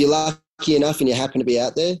 If you're lucky enough and you happen to be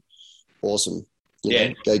out there, awesome. You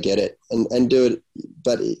know, go get it and do it.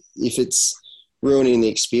 But if it's ruining the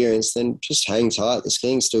experience, then just hang tight. The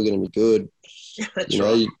skiing's still going to be good. That's you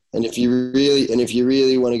know, right. And if you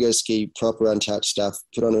really want to go ski proper untouched stuff,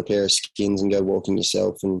 put on a pair of skins and go walking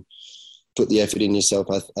yourself and put the effort in yourself.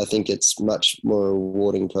 I think it's much more a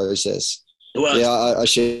rewarding process. Well, I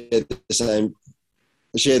share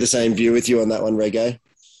the same view with you on that one, Reggae.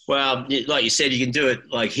 Well, like you said, you can do it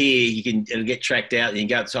like here. It'll get tracked out, and you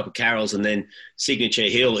can go to the top of Carroll's, and then Signature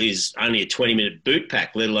Hill is only a 20-minute boot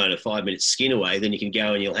pack, let alone a 5-minute skin away. Then you can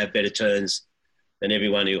go and you'll have better turns than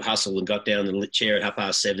everyone who hustled and got down the chair at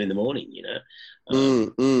 7:30 in the morning. You know,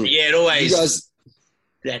 Yeah, it always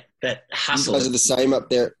that hustle. You guys are the same up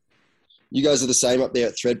there. you guys are the same up there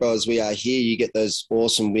at Thredbo as we are here. You get those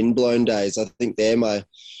awesome windblown days. I think they're my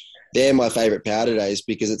favourite powder days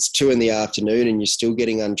because it's 2 PM and you're still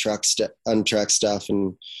getting untracked stuff,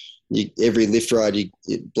 and every lift ride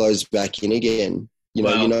it blows back in again. You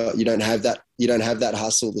don't have that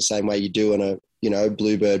hustle the same way you do on a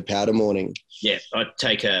bluebird powder morning. Yeah, I'd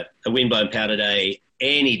take a windblown powder day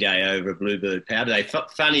any day over a bluebird powder day.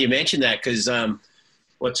 Funny you mentioned that because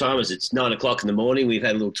what time is it? It's 9 o'clock in the morning. We've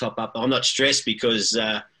had a little top up. I'm not stressed because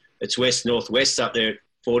it's west-northwest up there at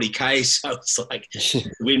 40K, so it's like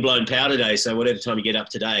windblown powder day. So whatever time you get up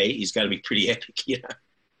today is going to be pretty epic,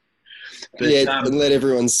 But, and let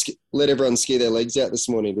everyone ski their legs out this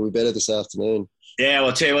morning. It'll be better this afternoon. Yeah, well,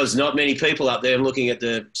 I'll tell you what, there's not many people up there. I'm looking at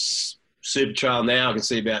the Super Trail now. I can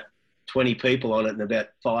see about 20 people on it and about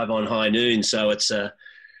 5 on high noon. So it's,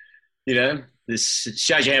 this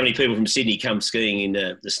shows you how many people from Sydney come skiing in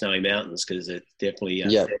the Snowy Mountains because it's definitely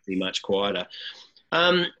much quieter.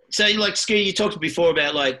 So like ski, you talked before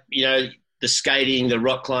about the skating, the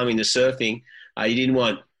rock climbing, the surfing. You didn't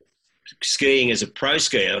want skiing as a pro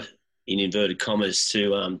skier, in inverted commas,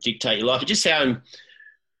 to dictate your life. But just how,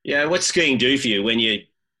 what's skiing do for you when you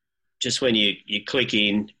click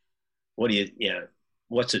in?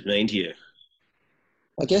 What's it mean to you?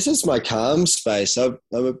 I guess it's my calm space. I've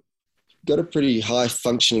got a pretty high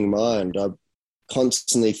functioning mind. I'm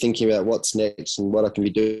constantly thinking about what's next and what I can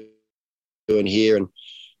be doing here, and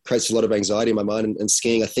creates a lot of anxiety in my mind. And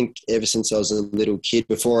skiing, I think ever since I was a little kid,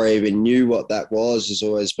 before I even knew what that was, has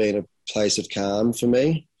always been a place of calm for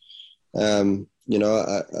me. I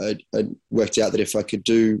worked out that if I could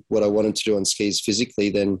do what I wanted to do on skis physically,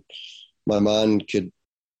 then my mind could,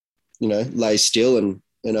 lay still and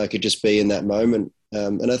I could just be in that moment.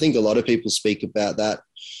 And I think a lot of people speak about that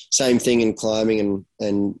same thing in climbing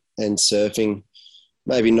and surfing,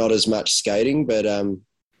 maybe not as much skating, but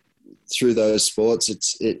through those sports,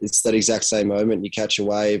 it's that exact same moment. You catch a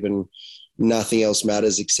wave and nothing else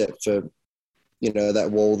matters except for, that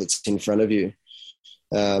wall that's in front of you.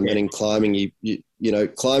 And in climbing,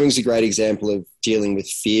 climbing's a great example of dealing with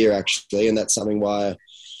fear, actually. And that's something why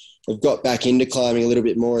I've got back into climbing a little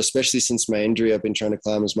bit more, especially since my injury. I've been trying to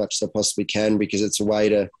climb as much as I possibly can because it's a way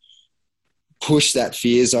to push that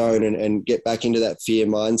fear zone and get back into that fear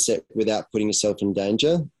mindset without putting yourself in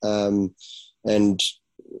danger. And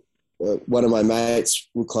one of my mates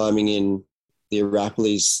were climbing in the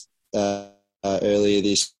Arapiles earlier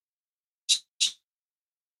this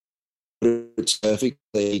perfectly.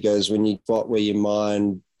 He goes, when you spot where your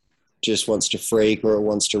mind just wants to freak or it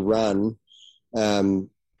wants to run,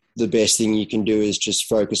 the best thing you can do is just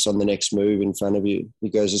focus on the next move in front of you. He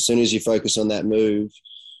goes, as soon as you focus on that move,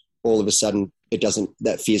 all of a sudden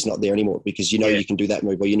that fear's not there anymore because you can do that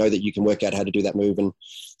move, or you know that you can work out how to do that move. And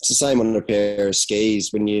it's the same on a pair of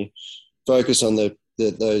skis. When you focus on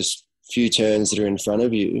those few turns that are in front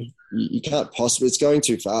of you, you can't possibly, it's going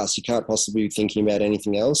too fast. You can't possibly be thinking about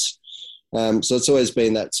anything else. So it's always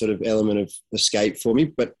been that sort of element of escape for me.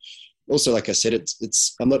 But also, like I said,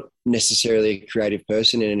 I'm not necessarily a creative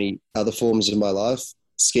person in any other forms of my life.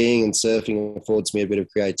 Skiing and surfing affords me a bit of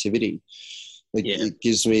creativity. It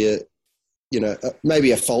gives me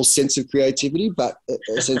maybe a false sense of creativity, but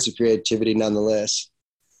a sense of creativity nonetheless.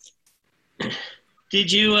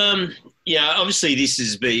 Did you, obviously this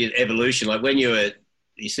has been evolution. Like when you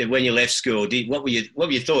said when you left school, what were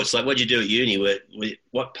your thoughts? Like what did you do at uni?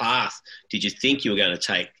 What path did you think you were going to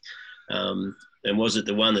take? And was it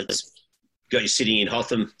the one that's got you sitting in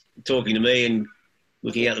Hotham talking to me and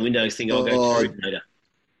looking out the window and thinking, I'll go to later?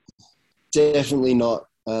 Definitely not.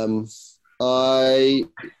 I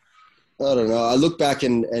don't know. I look back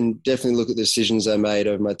and definitely look at the decisions I made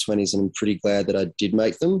over my 20s, and I'm pretty glad that I did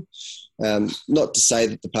make them. Not to say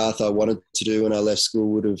that the path I wanted to do when I left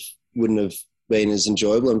school wouldn't have been as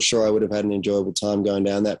enjoyable. I'm sure I would have had an enjoyable time going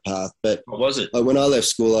down that path. But what was it? When I left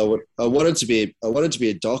school, I wanted to be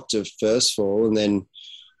a doctor first of all, and then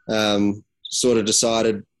sort of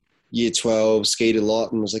decided year 12, skied a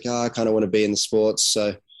lot, and was like, I kind of want to be in the sports.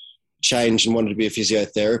 So changed and wanted to be a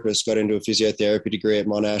physiotherapist, got into a physiotherapy degree at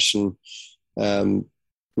Monash, and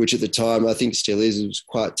which at the time I think still is, it was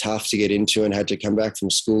quite tough to get into, and had to come back from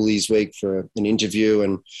school each week for an interview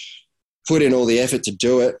and put in all the effort to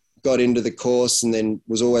do it. Got into the course and then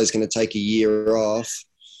was always going to take a year off.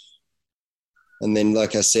 And then,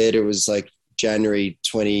 like I said, it was like January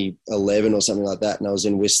 2011 or something like that, and I was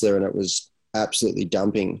in Whistler and it was absolutely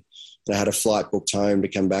dumping. And I had a flight booked home to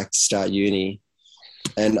come back to start uni.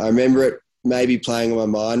 And I remember it maybe playing on my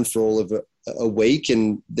mind for all of a week,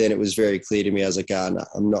 and then it was very clear to me. I was like, no,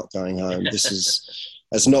 I'm not going home.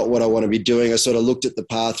 That's not what I want to be doing. I sort of looked at the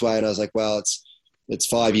pathway and I was like, well, it's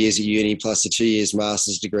 5 years at uni plus a 2 years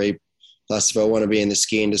master's degree. Plus, if I want to be in the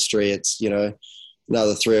ski industry, it's,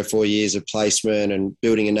 another 3 or 4 years of placement and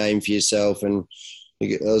building a name for yourself. And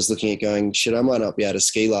I was looking at going, shit, I might not be able to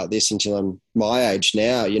ski like this until I'm my age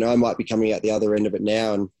now. I might be coming out the other end of it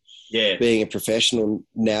now and being a professional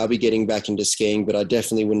now, be getting back into skiing, but I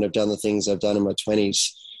definitely wouldn't have done the things I've done in my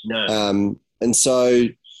 20s. No. And so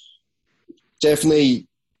definitely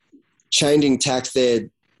changing tack there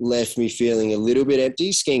left me feeling a little bit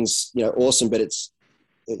empty. Skiing's, awesome, but it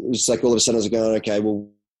was like all of a sudden I was going, okay, well,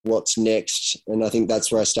 what's next? And I think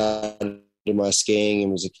that's where I started my skiing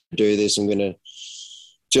and was like, do this, I'm going to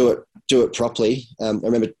do it properly. I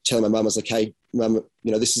remember telling my mum, I was like, hey, mum,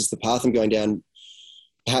 this is the path I'm going down.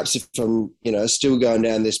 Perhaps if I'm, still going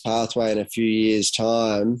down this pathway in a few years'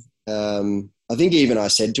 time, I think even I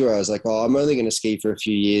said to her, I was like, oh, I'm only going to ski for a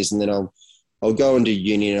few years and then I'll go and do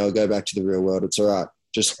uni and I'll go back to the real world. It's all right.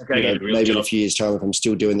 Just maybe in a few years' time, if I'm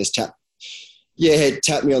still doing this, tap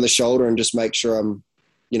me on the shoulder and just make sure I'm,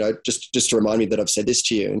 just to remind me that I've said this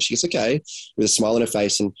to you. And she goes, okay, with a smile on her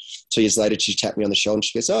face. And 2 years later, she tapped me on the shoulder and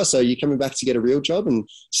she goes, oh, so you're coming back to get a real job? And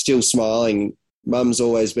still smiling. Mum's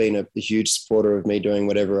always been a huge supporter of me doing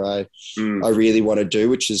whatever I really want to do,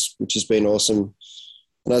 which has been awesome.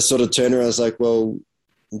 And I sort of turned her, I was like, well,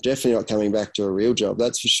 I'm definitely not coming back to a real job.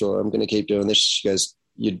 That's for sure. I'm going to keep doing this. She goes,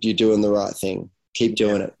 you're doing the right thing. Keep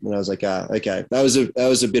doing it. And I was like, okay. That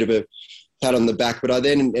was a bit of a pat on the back, but I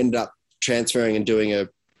then ended up transferring and doing a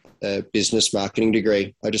business marketing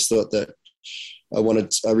degree. I just thought that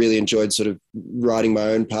I really enjoyed sort of writing my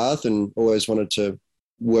own path and always wanted to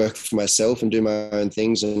work for myself and do my own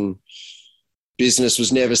things. And business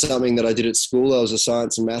was never something that I did at school. I was a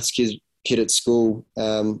science and maths kid at school.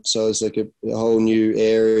 So it was like a whole new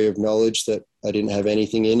area of knowledge that I didn't have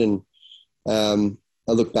anything in. And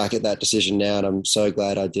I look back at that decision now and I'm so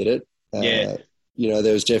glad I did it.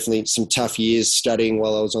 There was definitely some tough years studying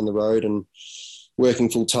while I was on the road and working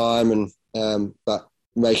full time and but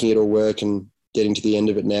making it all work and getting to the end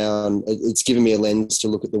of it now. And it's given me a lens to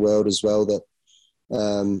look at the world as well that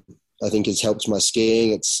I think has helped my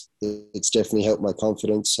skiing. It's definitely helped my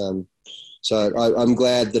confidence. So I'm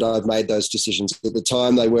glad that I've made those decisions. At the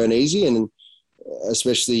time, they weren't easy, and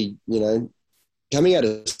especially, coming out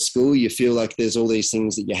of school, you feel like there's all these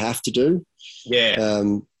things that you have to do. Yeah.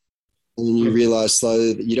 And you realise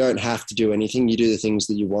slowly that you don't have to do anything. You do the things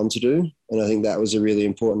that you want to do. And I think that was a really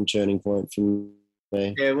important turning point for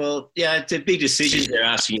me. Yeah, well, it's a big decision they're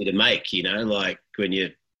asking you to make, like when you're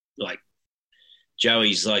like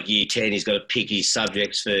Joey's like year 10, he's got to pick his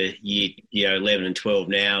subjects for year 11 and 12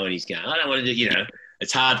 now. And he's going, I don't want to do,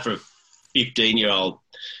 it's hard for a 15-year-old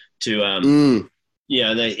to, and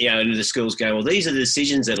the schools go, well, these are the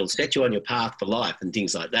decisions that'll set you on your path for life and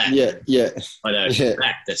things like that. Yeah. I know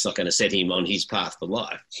that's not going to set him on his path for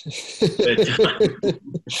life, but,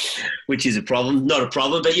 which is a problem, not a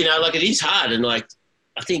problem, but, it is hard. And like,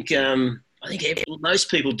 I think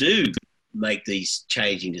most people do make these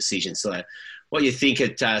changing decisions. So what you think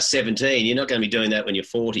at 17, you're not going to be doing that when you're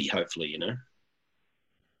 40, hopefully,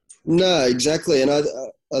 No, exactly. And I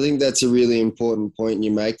think that's a really important point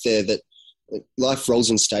you make there, that life rolls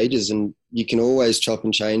in stages and you can always chop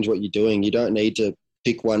and change what you're doing. You don't need to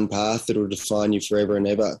pick one path that will define you forever and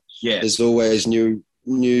ever. Yeah. There's always new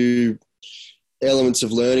elements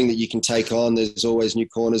of learning that you can take on. There's always new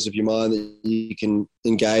corners of your mind that you can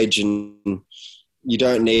engage in. You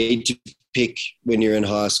don't need to pick when you're in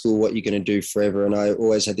high school what you're going to do forever. And I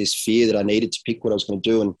always had this fear that I needed to pick what I was going to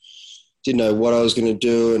do and didn't know what I was going to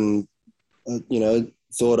do. And,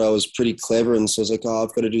 thought I was pretty clever. And so I was like,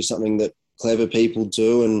 I've got to do something that clever people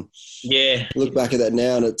do. And look back at that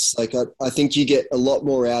now and it's like, I think you get a lot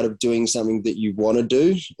more out of doing something that you want to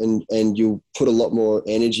do and you'll put a lot more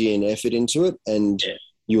energy and effort into it and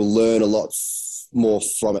you'll learn a lot more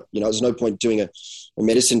from it. There's no point doing a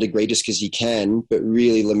medicine degree just because you can, but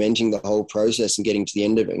really lamenting the whole process and getting to the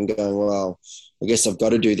end of it and going, well, I guess I've got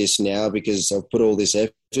to do this now because I've put all this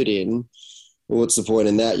effort in. Well, what's the point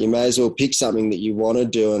in that? You may as well pick something that you want to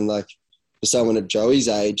do. And like for someone at Joey's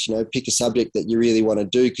age, pick a subject that you really want to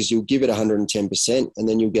do because you'll give it 110% and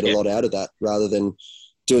then you'll get a lot out of that rather than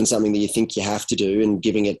doing something that you think you have to do and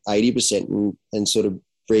giving it 80% and sort of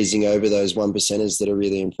breezing over those 1%ers that are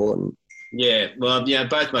really important. Yeah. Well,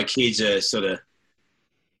 both my kids are sort of,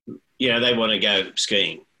 they want to go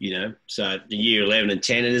skiing, so the year 11 and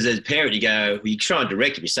 10. And as a parent, you go, well, you try and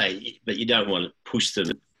direct them, you say, but you don't want to push them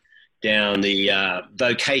down the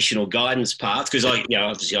vocational guidance path because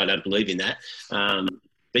obviously I don't believe in that. But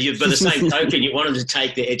the same token, you want them to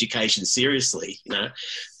take their education seriously,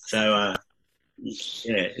 So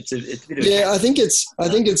it's a bit of I think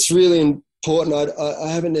it's really important. I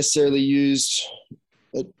haven't necessarily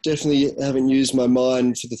I definitely haven't used my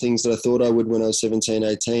mind for the things that I thought I would when I was 17,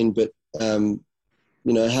 18, but,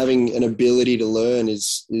 having an ability to learn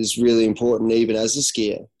is really important even as a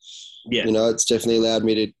skier. Yeah. It's definitely allowed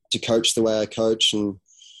me to coach the way I coach and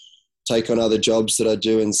take on other jobs that I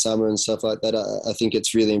do in summer and stuff like that. I think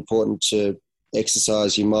it's really important to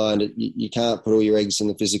exercise your mind. You can't put all your eggs in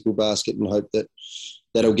the physical basket and hope that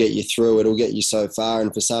that'll get you through. It'll get you so far,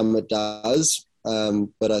 and for some it does.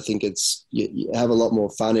 But I think you have a lot more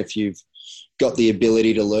fun if you've got the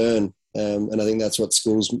ability to learn. And I think that's what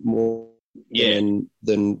school's more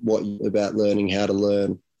than what about learning how to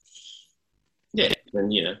learn. Yeah,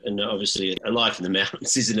 and obviously a life in the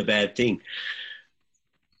mountains isn't a bad thing.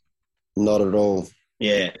 Not at all.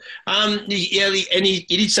 Yeah. And you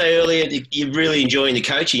did say earlier that you're really enjoying the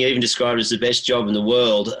coaching. You even described it as the best job in the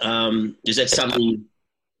world. Is that something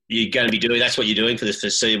you're going to be doing? That's what you're doing for the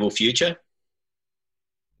foreseeable future?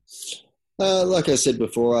 Like I said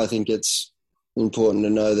before, I think it's important to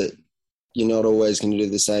know that you're not always going to do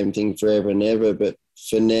the same thing forever and ever. But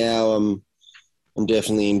for now, I'm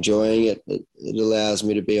definitely enjoying it. It allows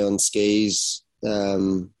me to be on skis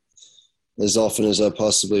as often as I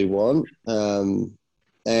possibly want.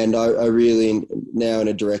 And I really, now in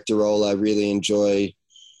a director role, I really enjoy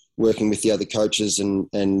working with the other coaches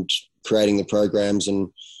and creating the programs. And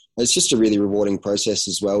it's just a really rewarding process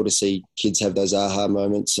as well to see kids have those aha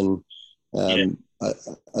moments. And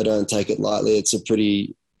I don't take it lightly. It's a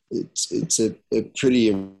pretty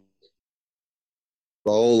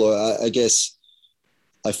role. Or I guess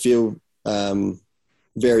I feel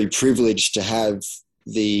very privileged to have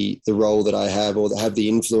the role that I have, or have the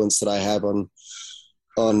influence that I have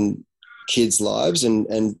on kids' lives,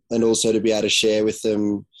 and also to be able to share with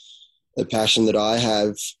them a passion that I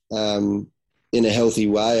have in a healthy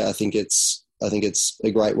way. I think it's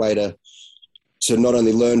a great way to not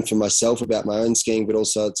only learn for myself about my own skiing, but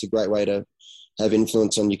also it's a great way to have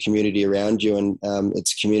influence on your community around you. And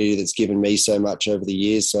it's a community that's given me so much over the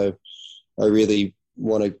years. So I really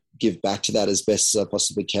want to give back to that as best as I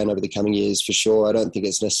possibly can over the coming years, for sure. I don't think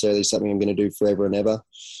it's necessarily something I'm going to do forever and ever.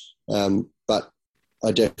 But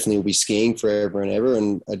I definitely will be skiing forever and ever.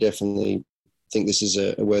 And I definitely think this is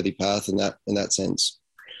a worthy path in that sense.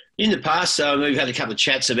 In the past, we've had a couple of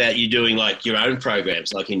chats about you doing like your own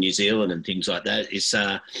programs, like in New Zealand and things like that. It's,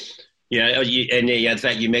 the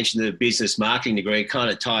fact you mentioned the business marketing degree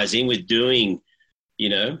kind of ties in with doing,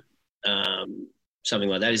 something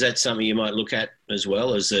like that. Is that something you might look at as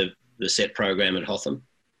well as the set program at Hotham?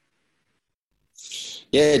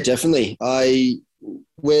 Yeah, definitely.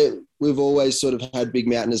 We've always sort of had Big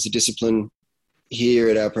Mountain as a discipline here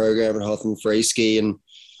at our program at Hotham Free Ski, and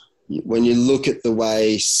when you look at the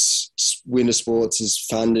way winter sports is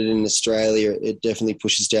funded in Australia, it definitely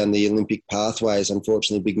pushes down the Olympic pathways.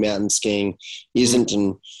 Unfortunately, big mountain skiing isn't,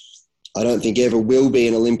 and I don't think ever will be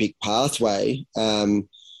an Olympic pathway.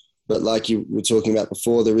 But like you were talking about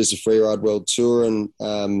before, there is a Freeride World Tour, and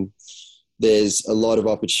there's a lot of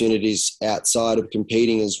opportunities outside of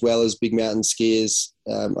competing as well as big mountain skiers.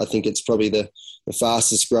 I think it's probably the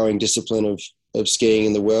fastest growing discipline of skiing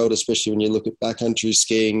in the world, especially when you look at backcountry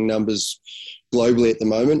skiing numbers globally at the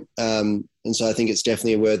moment. And so I think it's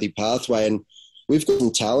definitely a worthy pathway. And we've got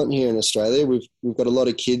some talent here in Australia. We've got a lot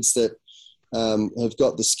of kids that have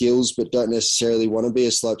got the skills but don't necessarily want to be a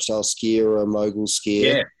slopestyle skier or a mogul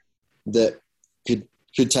skier that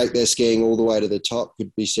could take their skiing all the way to the top,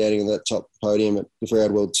 could be standing on that top podium at the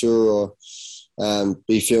Freeride World Tour, or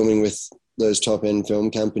be filming with those top-end film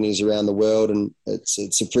companies around the world, and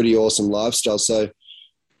it's a pretty awesome lifestyle. So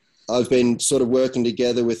I've been sort of working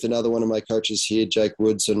together with another one of my coaches here, Jake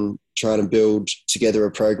Woods, and trying to build together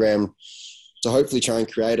a program to hopefully try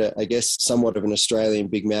and create somewhat of an Australian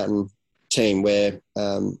big mountain team where,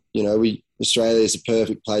 Australia is a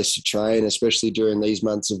perfect place to train, especially during these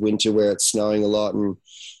months of winter where it's snowing a lot and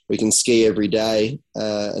we can ski every day.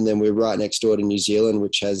 And then we're right next door to New Zealand,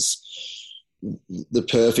 which has the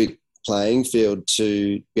perfect playing field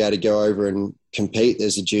to be able to go over and compete.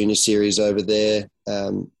 There's a junior series over there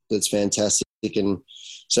that's fantastic. And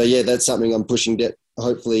so, that's something I'm pushing to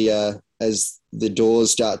hopefully as the doors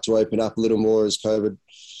start to open up a little more, as COVID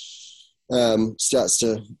starts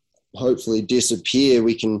to hopefully disappear,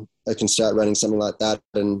 I can start running something like that.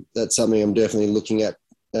 And that's something I'm definitely looking at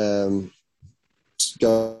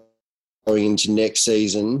going into next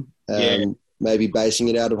season. Maybe basing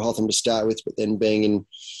it out of Hotham to start with, but then being in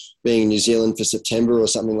New Zealand for September or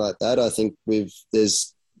something like that. I think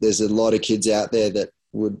there's a lot of kids out there that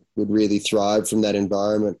would really thrive from that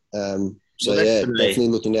environment. Definitely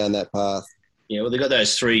looking down that path. Yeah, well, they've got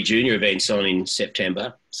those 3 junior events on in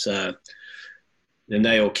September. So and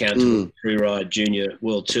they all count to the Freeride Junior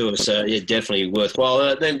World Tour. So, yeah, definitely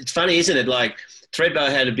worthwhile. Then it's funny, isn't it? Like, Thredbo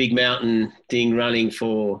had a big mountain thing running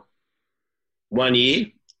for 1 year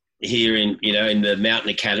here in the Mountain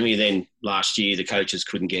Academy. Then last year the coaches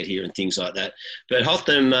couldn't get here and things like that. But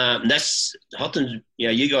Hotham,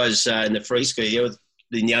 you guys in the free ski, you're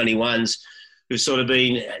the only ones who've sort of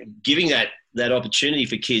been giving that opportunity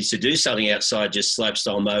for kids to do something outside just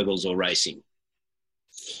slopestyle moguls or racing.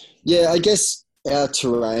 Yeah, I guess our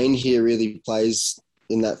terrain here really plays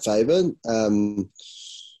in that favour.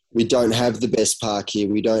 We don't have the best park here.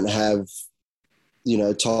 We don't have,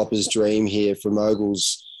 Topper's Dream here for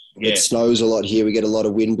moguls. Yeah. It snows a lot here. We get a lot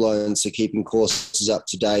of wind blown, so keeping courses up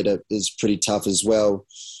to date is pretty tough as well.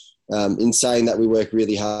 In saying that, we work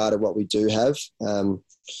really hard at what we do have.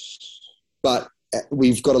 But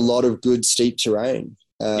we've got a lot of good steep terrain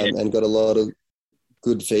and got a lot of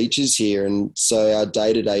good features here. And so our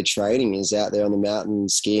day-to-day training is out there on the mountain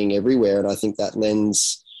skiing everywhere. And I think that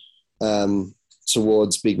lends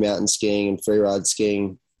towards big mountain skiing and freeride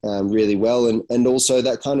skiing really well. And also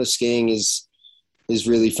that kind of skiing is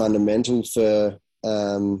really fundamental for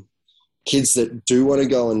kids that do want to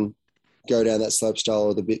go down that slopestyle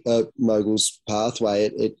or the moguls pathway.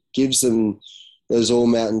 It gives them those all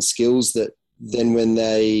mountain skills that then when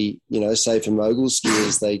they, say for mogul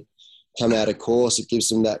skiers, they come out of course, it gives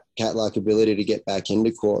them that cat-like ability to get back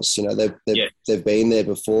into course. They've been there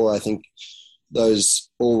before. I think those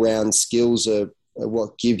all-round skills are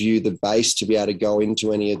what give you the base to be able to go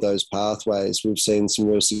into any of those pathways. We've seen some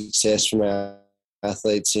real success from our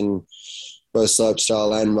athletes in both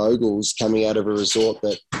slopestyle and moguls coming out of a resort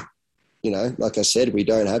that, like I said, we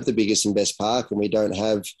don't have the biggest and best park and we don't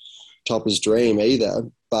have Topper's Dream either,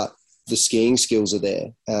 but the skiing skills are there.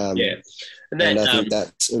 And I think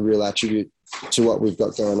that's a real attribute to what we've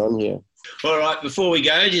got going on here. All right, before we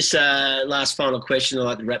go, just last final question. I'd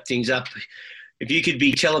like to wrap things up. If you could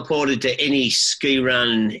be teleported to any ski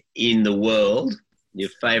run in the world, your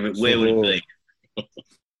favourite, where would it be?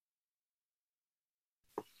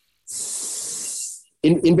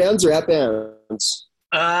 Inbounds or outbounds?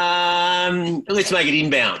 Let's make it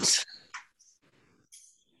inbounds.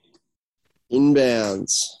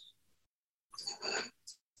 Inbounds.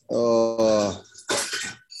 Oh,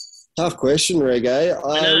 tough question, Reggae.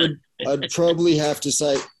 I'd probably have to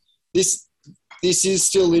say this is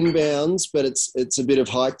still inbounds, but it's a bit of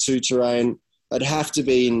hike to terrain. I'd have to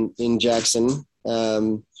be in Jackson,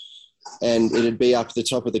 and it'd be up the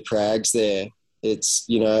top of the crags there. It's,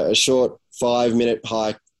 a short 5-minute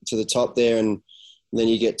hike to the top there, and then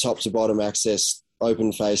you get top to bottom access,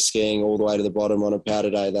 open face skiing all the way to the bottom on a powder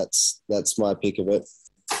day. That's my pick of it.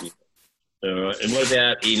 All right. And what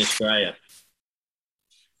about in Australia?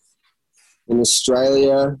 In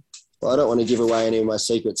Australia, well, I don't want to give away any of my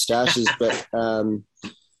secret stashes, but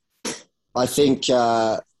I think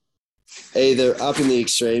either up in the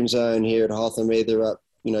extreme zone here at Hotham, either up,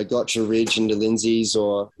 Gotcha Ridge into Lindsay's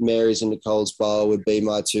or Mary's into Coles Bowl would be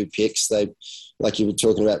my two picks. They, like you were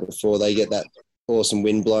talking about before, they get that awesome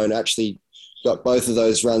wind blown. Actually got both of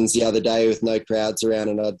those runs the other day with no crowds around,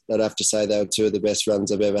 and I'd have to say they were two of the best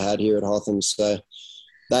runs I've ever had here at Hotham. So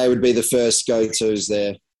they would be the first go-tos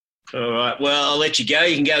there. All right. Well, I'll let you go.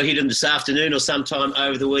 You can go hit them this afternoon or sometime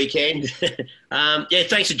over the weekend.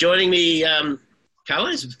 Thanks for joining me,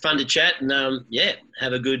 Colin. It's fun to chat, and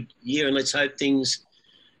have a good year, and let's hope things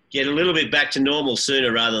get a little bit back to normal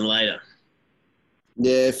sooner rather than later.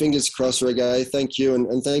 Yeah, fingers crossed, Reggae. Thank you,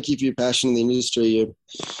 and thank you for your passion in the industry. You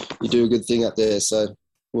do a good thing up there, so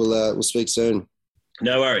we'll speak soon.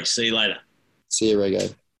 No worries. See you later. See you,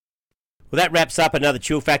 Reggae. Well, that wraps up another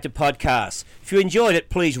Chill Factor podcast. If you enjoyed it,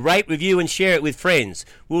 please rate, review and share it with friends.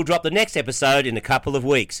 We'll drop the next episode in a couple of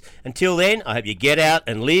weeks. Until then, I hope you get out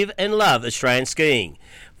and live and love Australian skiing.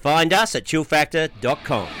 Find us at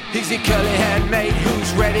chillfactor.com. He's a curly-haired mate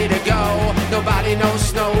who's ready to go. Nobody knows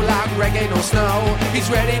snow like reggae knows snow. He's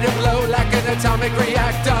ready to blow like an atomic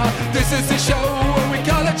reactor. This is the show where we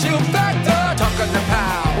call it Chill Factor. Talk on the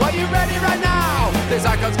pow. Are you ready right now? There's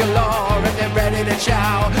icons galore and they're ready to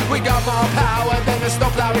chow. We got more power.